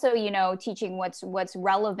they're also, you know, teaching what's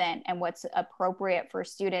relevant and what's appropriate for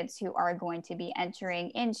students who are going to be entering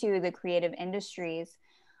into the creative industries.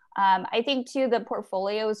 I think too, the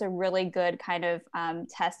portfolio is a really good kind of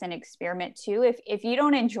test and experiment too. If you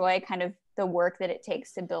don't enjoy kind of the work that it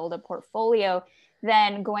takes to build a portfolio,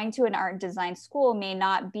 then going to an art and design school may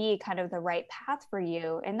not be kind of the right path for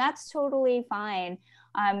you. And that's totally fine.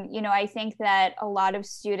 You know, I think that a lot of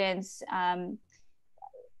students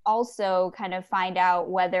also kind of find out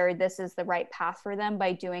whether this is the right path for them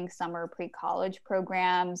by doing summer pre-college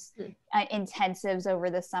programs, intensives over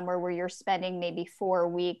the summer where you're spending maybe 4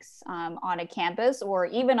 weeks on a campus, or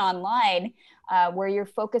even online where you're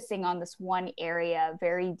focusing on this one area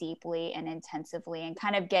very deeply and intensively, and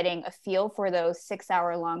kind of getting a feel for those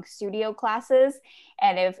 6-hour-long studio classes,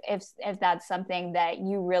 and if that's something that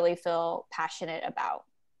you really feel passionate about.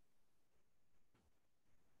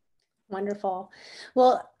 Wonderful.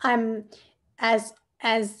 Well, as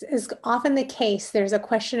is often the case, there's a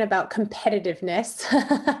question about competitiveness.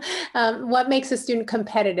 What makes a student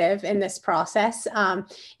competitive in this process?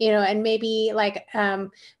 You know, and maybe like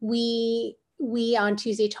we on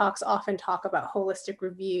Tuesday Talks often talk about holistic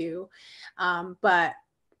review, but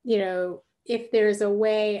you know, if there's a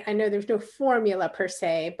way, I know there's no formula per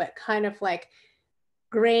se, but kind of like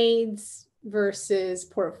grades versus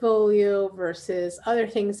portfolio versus other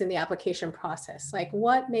things in the application process. Like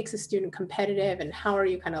what makes a student competitive, and how are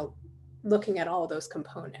you kind of looking at all those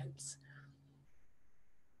components?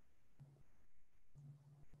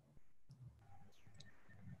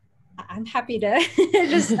 I'm happy to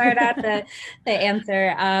just start out the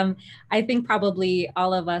answer. I think probably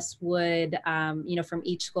all of us would, you know, from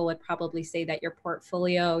each school would probably say that your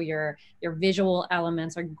portfolio, your visual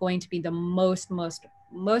elements are going to be the most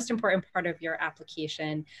important part of your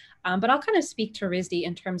application. But I'll kind of speak to RISD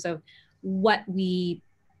in terms of what we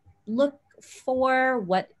look for,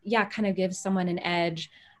 what, yeah, kind of gives someone an edge.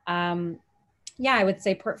 Yeah, I would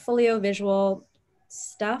say portfolio visual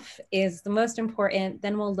stuff is the most important.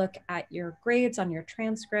 Then we'll look at your grades on your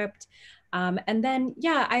transcript. And then,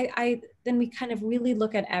 yeah, then we kind of really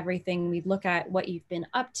look at everything. We look at what you've been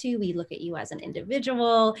up to. We look at you as an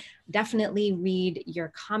individual. Definitely read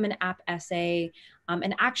your Common App essay.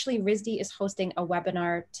 And actually, RISD is hosting a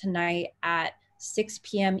webinar tonight at 6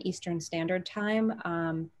 p.m. Eastern Standard Time.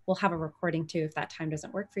 We'll have a recording too if that time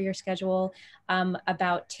doesn't work for your schedule,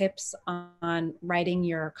 about tips on writing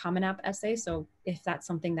your Common App essay. So if that's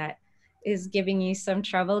something that is giving you some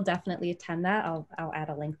trouble, definitely attend that. I'll add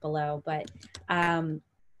a link below. But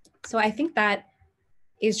so I think that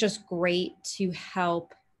is just great to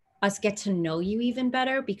help us get to know you even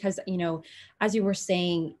better, because, you know, as you were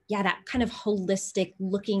saying, yeah, that kind of holistic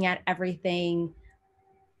looking at everything,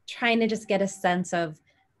 trying to just get a sense of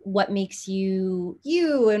what makes you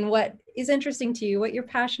you and what is interesting to you, what you're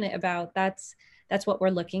passionate about. That's what we're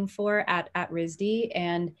looking for at RISD.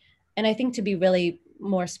 And I think, to be really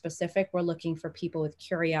more specific, we're looking for people with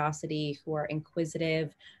curiosity, who are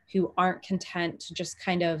inquisitive, who aren't content to just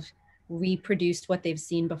kind of reproduce what they've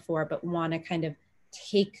seen before, but want to kind of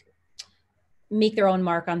make their own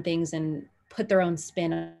mark on things and put their own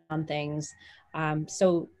spin on things.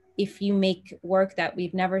 So if you make work that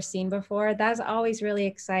we've never seen before, that's always really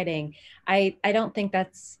exciting. I don't think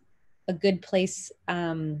that's a good place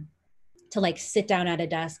to like sit down at a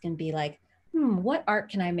desk and be like, what art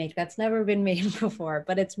can I make that's never been made before?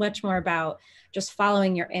 But it's much more about just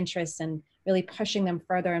following your interests and really pushing them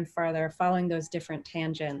further and further, following those different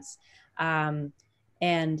tangents,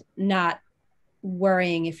 and not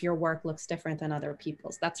worrying if your work looks different than other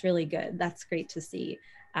people's. That's really good. That's great to see.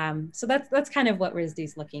 So that's kind of what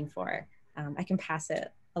RISD's looking for. I can pass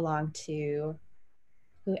it along to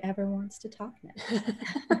whoever wants to talk next.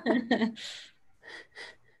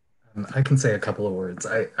 I can say a couple of words.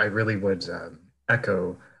 I really would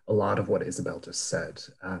echo a lot of what Isabel just said.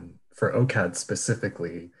 For OCAD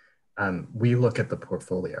specifically, we look at the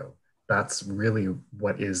portfolio. That's really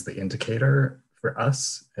what is the indicator for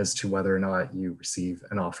us as to whether or not you receive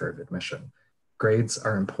an offer of admission. Grades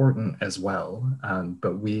are important as well,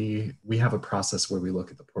 but we have a process where we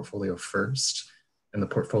look at the portfolio first, and the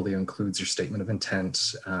portfolio includes your statement of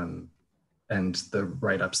intent and the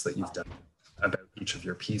write-ups that you've done about each of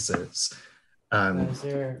your pieces.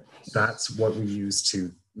 That's what we use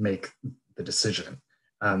to make the decision.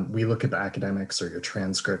 We look at the academics or your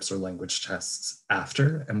transcripts or language tests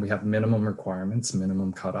after, and we have minimum requirements,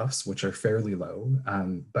 minimum cutoffs, which are fairly low,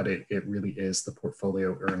 but it really is the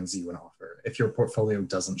portfolio earns you an offer. If your portfolio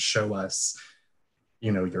doesn't show us,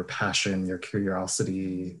 you know, your passion, your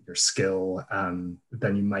curiosity, your skill,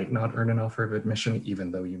 then you might not earn an offer of admission,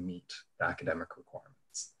 even though you meet the academic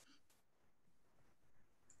requirements.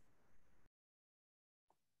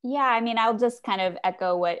 Yeah, I mean, I'll just kind of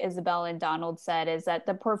echo what Isabel and Donald said, is that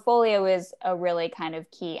the portfolio is a really kind of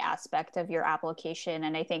key aspect of your application.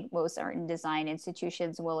 And I think most art and design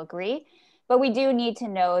institutions will agree. But we do need to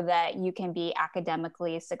know that you can be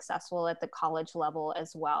academically successful at the college level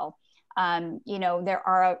as well. You know, there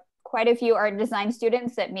are quite a few art and design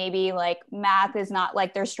students that maybe like math is not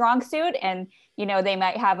like their strong suit, and you know they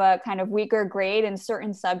might have a kind of weaker grade in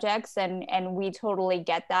certain subjects, and we totally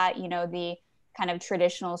get that. You know, the kind of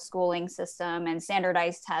traditional schooling system and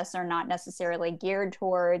standardized tests are not necessarily geared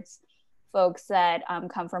towards folks that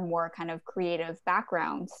come from more kind of creative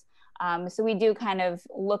backgrounds. So we do kind of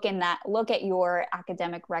look at your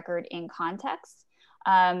academic record in context.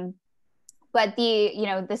 But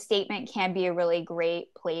the statement can be a really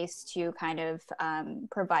great place to kind of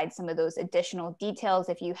provide some of those additional details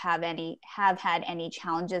if you have had any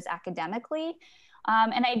challenges academically.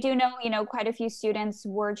 And I do know, quite a few students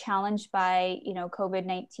were challenged by,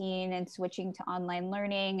 COVID-19 and switching to online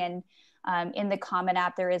learning. And in the Common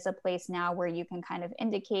App, there is a place now where you can kind of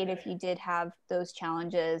indicate if you did have those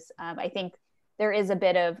challenges. I think there is a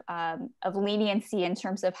bit of leniency in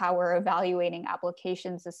terms of how we're evaluating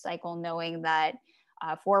applications this cycle, knowing that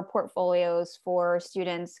for portfolios, for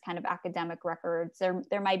students' kind of academic records,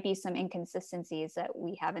 there might be some inconsistencies that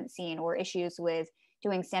we haven't seen, or issues with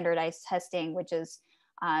doing standardized testing, which is,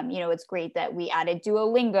 it's great that we added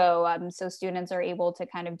Duolingo, so students are able to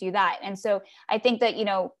kind of do that. And so I think that,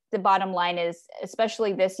 the bottom line is,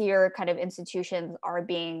 especially this year, kind of institutions are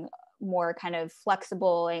being more kind of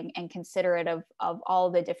flexible and considerate of all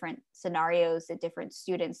the different scenarios that different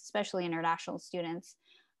students, especially international students,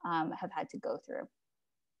 have had to go through.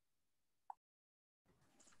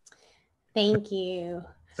 Thank you.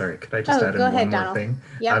 Sorry, could I just add in one more thing?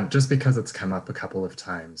 Yep. Just because it's come up a couple of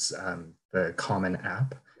times, the Common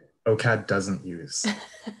App, OCAD doesn't use.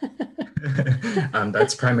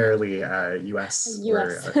 That's primarily US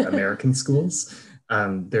or American schools.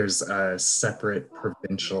 There's a separate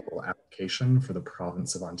provincial application for the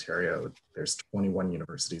province of Ontario. There's 21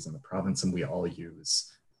 universities in the province, and we all use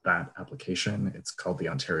that application. It's called the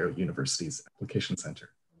Ontario Universities Application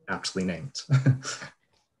Center, aptly named.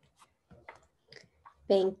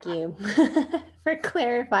 Thank you for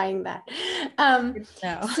clarifying that.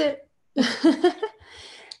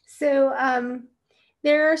 So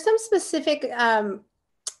there are some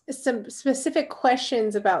specific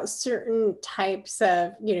questions about certain types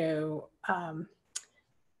of,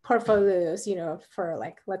 portfolios, for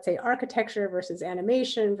like, let's say architecture versus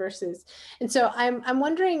animation versus, and so I'm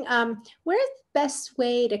wondering, where's the best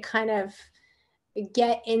way to kind of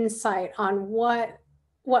get insight on what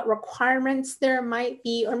requirements there might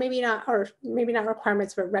be, or maybe not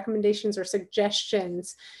requirements, but recommendations or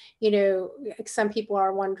suggestions. Some people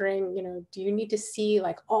are wondering, do you need to see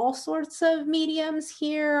like all sorts of mediums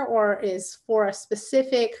here, or is for a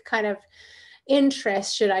specific kind of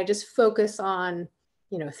interest, should I just focus on,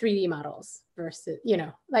 3D models versus,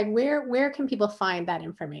 like where can people find that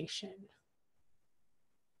information?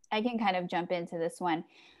 I can kind of jump into this one.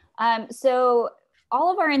 So all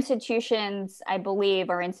of our institutions, I believe,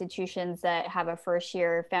 are institutions that have a first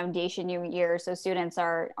year foundation year. So students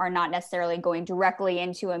are not necessarily going directly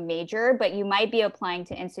into a major, but you might be applying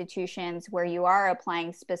to institutions where you are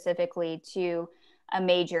applying specifically to a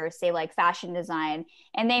major, say like fashion design,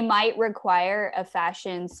 and they might require a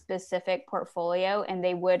fashion specific portfolio, and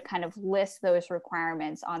they would kind of list those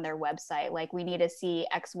requirements on their website. Like, we need to see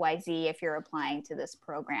XYZ if you're applying to this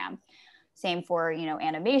program. Same for,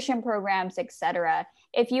 animation programs, etc.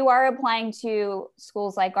 If you are applying to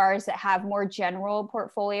schools like ours that have more general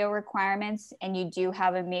portfolio requirements, and you do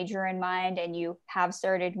have a major in mind, and you have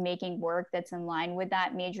started making work that's in line with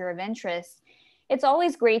that major of interest, it's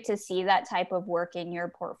always great to see that type of work in your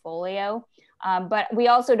portfolio. But we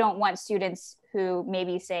also don't want students who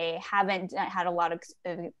maybe, say, haven't had a lot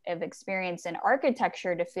of experience in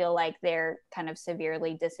architecture to feel like they're kind of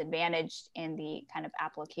severely disadvantaged in the kind of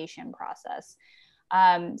application process.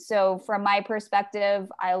 So from my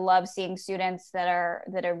perspective, I love seeing students that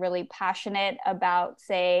are really passionate about,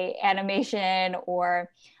 say, animation or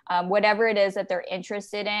whatever it is that they're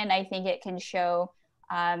interested in. I think it can show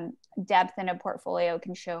depth in a portfolio,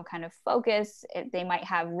 can show kind of focus. They might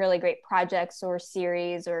have really great projects or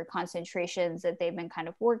series or concentrations that they've been kind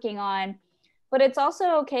of working on. But it's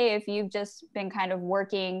also okay if you've just been kind of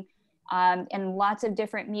working in lots of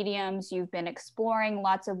different mediums, you've been exploring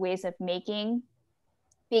lots of ways of making,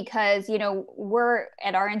 because, we're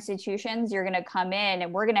at our institutions, you're going to come in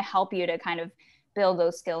and we're going to help you to kind of build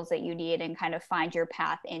those skills that you need and kind of find your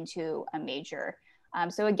path into a major.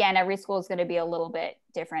 So again, every school is going to be a little bit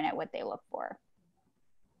different at what they look for.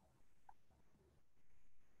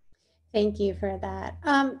 Thank you for that.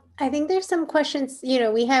 I think there's some questions,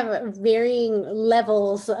 we have varying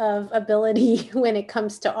levels of ability when it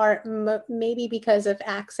comes to art, maybe because of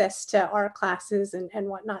access to art classes and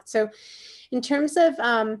whatnot. So in terms of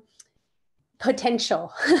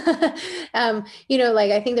potential,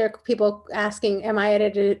 like I think there are people asking, am I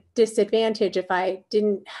at a disadvantage if I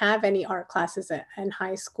didn't have any art classes in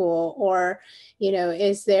high school? Or,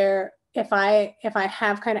 is there, if I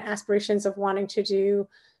have kind of aspirations of wanting to do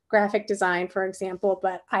graphic design, for example,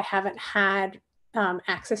 but I haven't had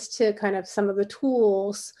access to kind of some of the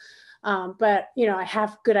tools, but I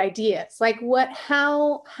have good ideas. Like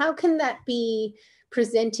how can that be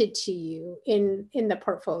presented to you in the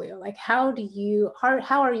portfolio? Like how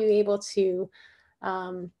are you able to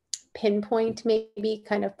pinpoint maybe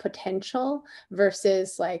kind of potential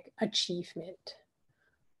versus like achievement?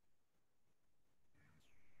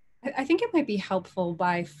 I think it might be helpful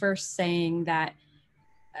by first saying that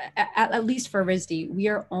at least for RISD, we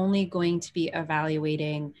are only going to be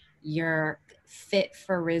evaluating your fit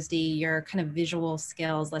for RISD, your kind of visual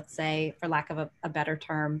skills, let's say, for lack of a better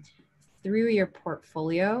term, through your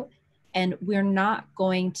portfolio. And we're not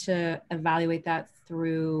going to evaluate that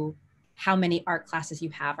through how many art classes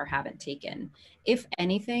you have or haven't taken. If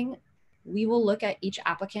anything, we will look at each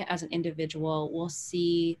applicant as an individual. We'll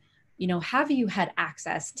see, have you had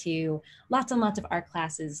access to lots and lots of art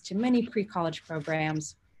classes, to many pre-college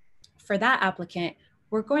programs? For that applicant,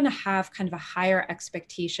 we're going to have kind of a higher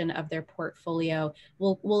expectation of their portfolio.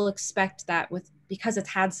 We'll expect that because it's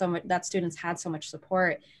had so much, that students had so much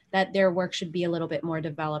support, that their work should be a little bit more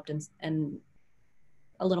developed and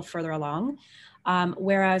a little further along.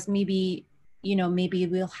 Whereas maybe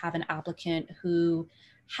we'll have an applicant who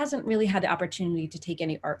hasn't really had the opportunity to take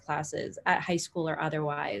any art classes at high school or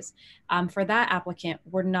otherwise. For that applicant,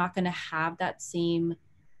 we're not going to have that same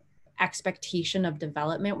expectation of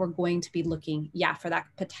development. We're going to be looking, for that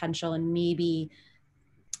potential, and maybe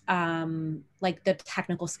like the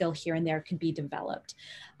technical skill here and there could be developed.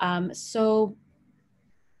 So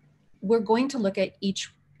we're going to look at each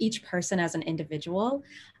person as an individual.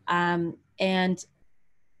 And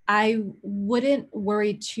I wouldn't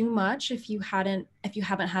worry too much if you haven't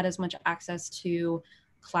had as much access to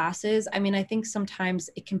classes. I mean, I think sometimes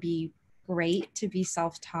it can be great to be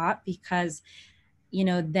self-taught because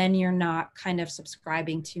then you're not kind of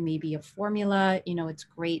subscribing to maybe a formula. It's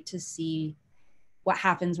great to see what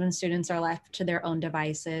happens when students are left to their own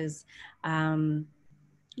devices. That's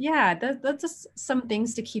just some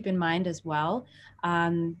things to keep in mind as well.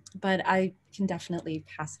 But I can definitely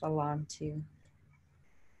pass it along to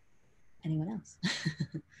anyone else.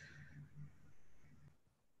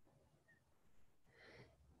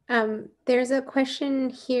 There's a question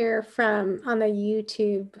here on the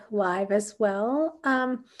YouTube live as well.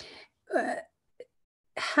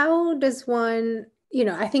 How does one,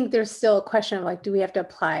 I think there's still a question of like, do we have to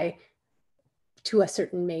apply to a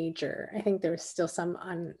certain major? I think there's still some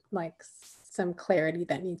clarity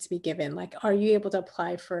that needs to be given. Like, are you able to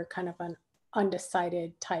apply for kind of an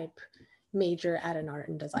undecided type major at an art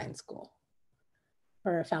and design school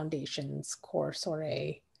or a foundations course or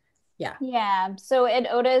so at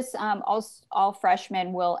Otis, all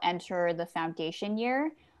freshmen will enter the foundation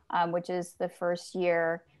year, which is the first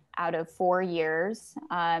year out of 4 years.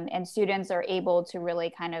 And students are able to really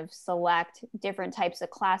kind of select different types of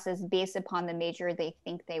classes based upon the major they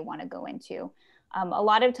think they want to go into. A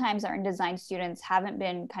lot of times art and design students haven't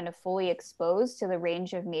been kind of fully exposed to the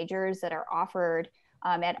range of majors that are offered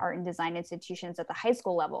at art and design institutions at the high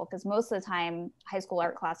school level, because most of the time high school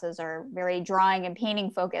art classes are very drawing and painting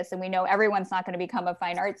focused, and we know everyone's not going to become a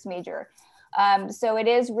fine arts major. So it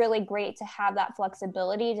is really great to have that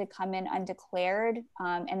flexibility to come in undeclared,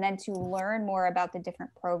 and then to learn more about the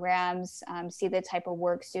different programs, see the type of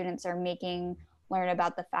work students are making, learn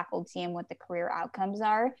about the faculty and what the career outcomes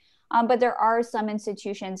are. But there are some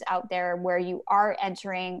institutions out there where you are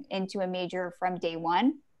entering into a major from day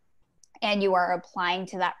one, and you are applying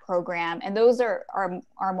to that program. And those are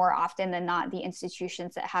more often than not the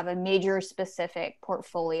institutions that have a major specific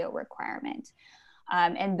portfolio requirement.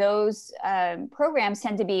 And those programs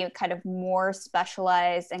tend to be kind of more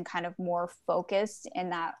specialized and kind of more focused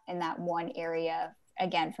in that one area,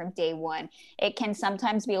 again, from day one. It can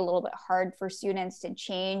sometimes be a little bit hard for students to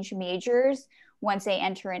change majors once they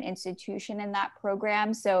enter an institution in that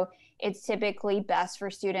program. So it's typically best for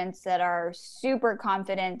students that are super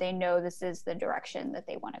confident they know this is the direction that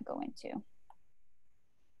they want to go into.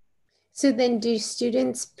 So then do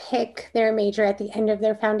students pick their major at the end of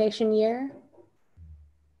their foundation year?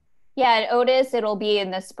 Yeah, at Otis, it'll be in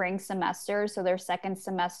the spring semester. So their second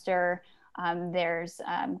semester, There's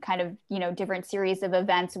kind of, different series of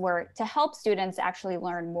events where to help students actually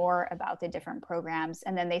learn more about the different programs,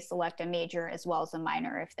 and then they select a major as well as a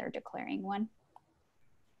minor if they're declaring one.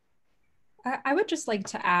 I would just like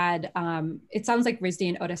to add, it sounds like RISD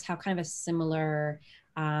and Otis have kind of a similar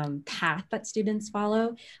path that students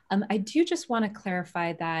follow. I do just want to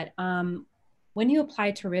clarify that when you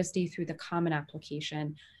apply to RISD through the Common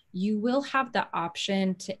Application, you will have the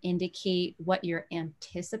option to indicate what your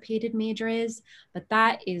anticipated major is, but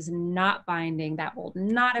that is not binding. That will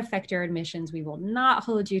not affect your admissions. We will not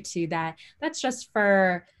hold you to that. That's just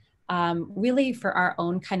for really for our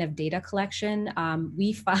own kind of data collection.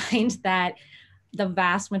 We find that the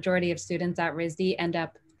vast majority of students at RISD end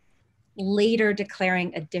up later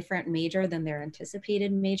declaring a different major than their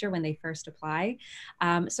anticipated major when they first apply.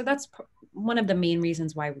 So that's one of the main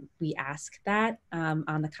reasons why we ask that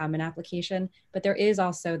on the Common Application, but there is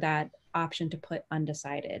also that option to put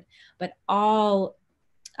undecided. But all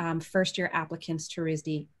first year applicants to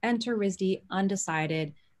RISD enter RISD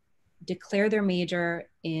undecided, declare their major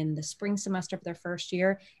in the spring semester of their first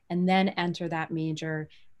year, and then enter that major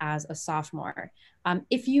as a sophomore.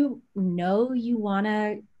 If you know you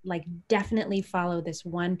wanna definitely follow this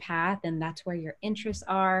one path and that's where your interests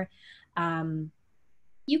are,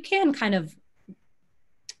 you can kind of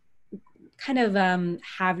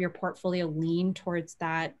have your portfolio lean towards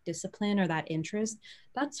that discipline or that interest.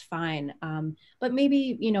 That's fine. But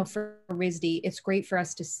maybe, for RISD, it's great for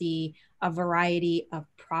us to see a variety of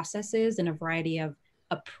processes and a variety of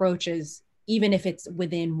approaches, even if it's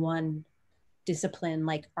within one discipline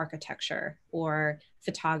like architecture or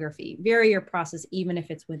photography. Vary your process even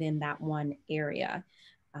if it's within that one area.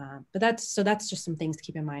 But that's just some things to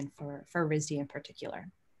keep in mind for RISD in particular.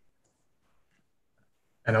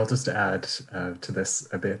 And I'll just add to this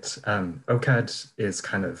a bit. OCAD is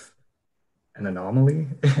kind of an anomaly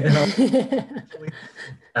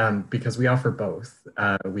because we offer both.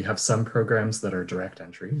 We have some programs that are direct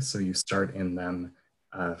entry, so you start in them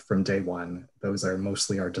from day one. Those are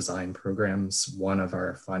mostly our design programs, one of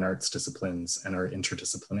our fine arts disciplines, and our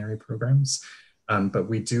interdisciplinary programs. But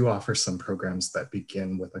we do offer some programs that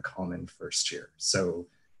begin with a common first year. So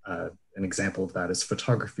an example of that is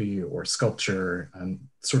photography or sculpture,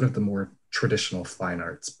 sort of the more traditional fine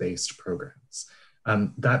arts based programs.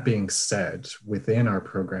 That being said, within our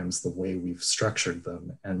programs, the way we've structured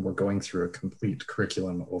them, and we're going through a complete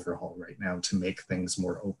curriculum overhaul right now to make things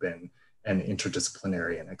more open and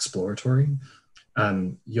interdisciplinary and exploratory,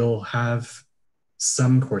 you'll have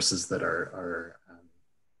some courses that are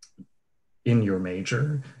in your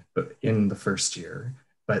major, but in the first year,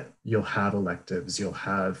 but you'll have electives, you'll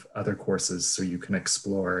have other courses so you can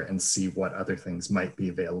explore and see what other things might be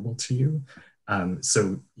available to you.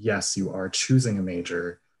 So yes, you are choosing a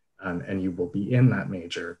major and you will be in that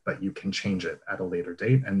major, but you can change it at a later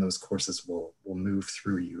date, and those courses will move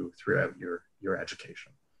through you throughout your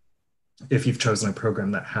education. If you've chosen a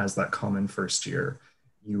program that has that common first year,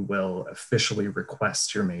 you will officially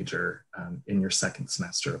request your major in your second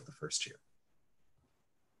semester of the first year.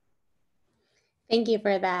 Thank you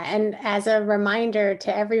for that. And as a reminder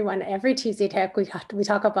to everyone, every Tuesday Tech, we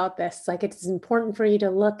talk about this. Like, it's important for you to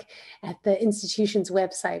look at the institution's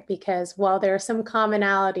website, because while there are some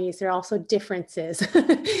commonalities, there are also differences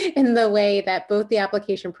in the way that both the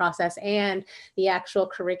application process and the actual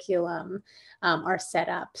curriculum are set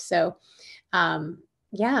up. So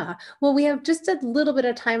yeah, well, we have just a little bit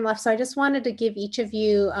of time left. So I just wanted to give each of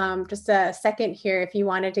you just a second here if you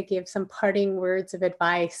wanted to give some parting words of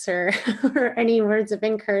advice or, or any words of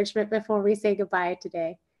encouragement before we say goodbye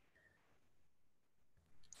today.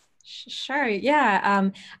 Sure, yeah.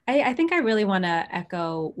 I think I really want to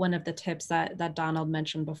echo one of the tips that Donald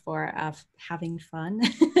mentioned before of having fun.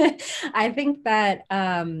 I think that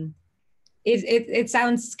it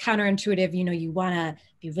sounds counterintuitive, you want to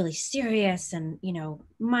be really serious and,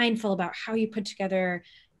 mindful about how you put together,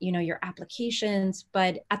 your applications.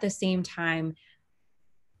 But at the same time,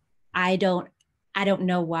 I don't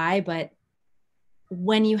know why, but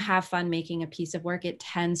when you have fun making a piece of work, it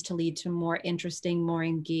tends to lead to more interesting, more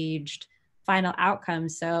engaged final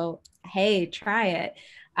outcomes. So, hey, try it.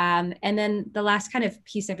 And then the last kind of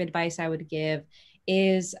piece of advice I would give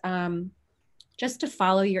is, just to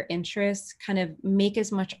follow your interests, kind of make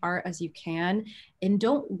as much art as you can, and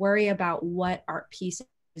don't worry about what art pieces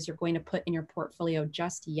you're going to put in your portfolio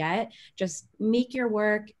just yet. Just make your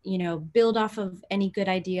work, build off of any good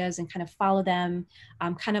ideas and kind of follow them.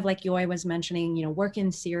 Kind of like Yoy was mentioning, work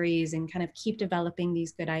in series and kind of keep developing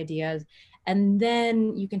these good ideas. And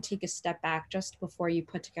then you can take a step back just before you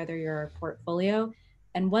put together your portfolio.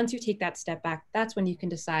 And once you take that step back, that's when you can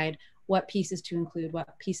decide what pieces to include,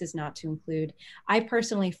 what pieces not to include. I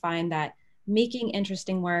personally find that making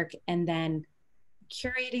interesting work and then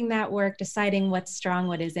curating that work, deciding what's strong,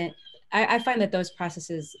 what isn't, I find that those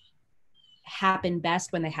processes happen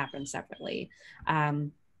best when they happen separately.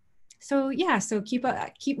 So yeah, so keep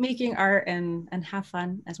making art and have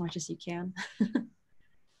fun as much as you can.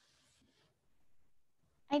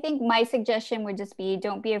 I think my suggestion would just be,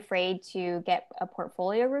 don't be afraid to get a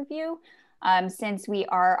portfolio review. Since we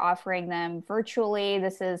are offering them virtually,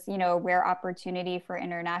 this is, you know, a rare opportunity for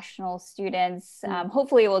international students.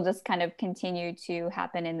 Hopefully it will just kind of continue to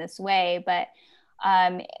happen in this way, but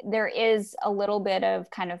there is a little bit of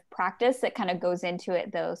kind of practice that kind of goes into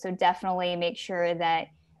it though. So definitely make sure that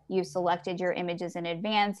you've selected your images in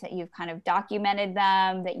advance, that you've kind of documented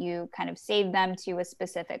them, that you kind of save them to a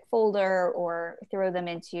specific folder or throw them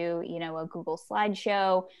into, you know, a Google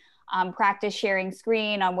slideshow. Practice sharing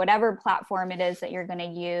screen on whatever platform it is that you're going to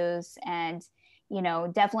use, and, you know,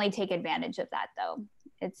 definitely take advantage of that though.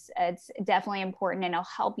 It's definitely important, and it'll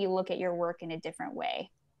help you look at your work in a different way.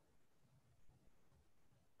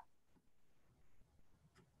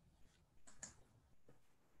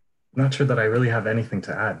 Not sure that I really have anything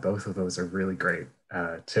to add. Both of those are really great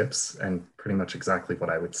tips and pretty much exactly what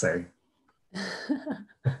I would say.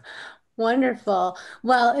 Wonderful.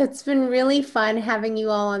 Well, it's been really fun having you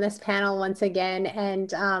all on this panel once again.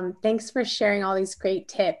 And thanks for sharing all these great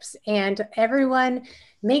tips. And everyone,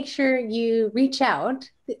 make sure you reach out.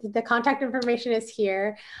 The contact information is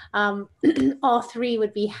here. All three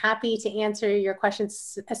would be happy to answer your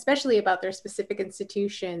questions, especially about their specific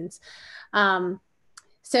institutions.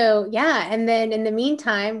 So yeah, and then in the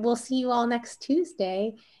meantime, we'll see you all next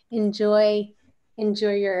Tuesday. Enjoy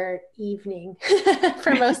your evening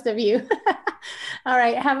for most of you. All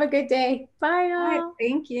right, have a good day. Bye, all. All right,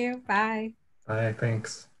 thank you. Bye. Bye,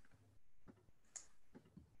 thanks.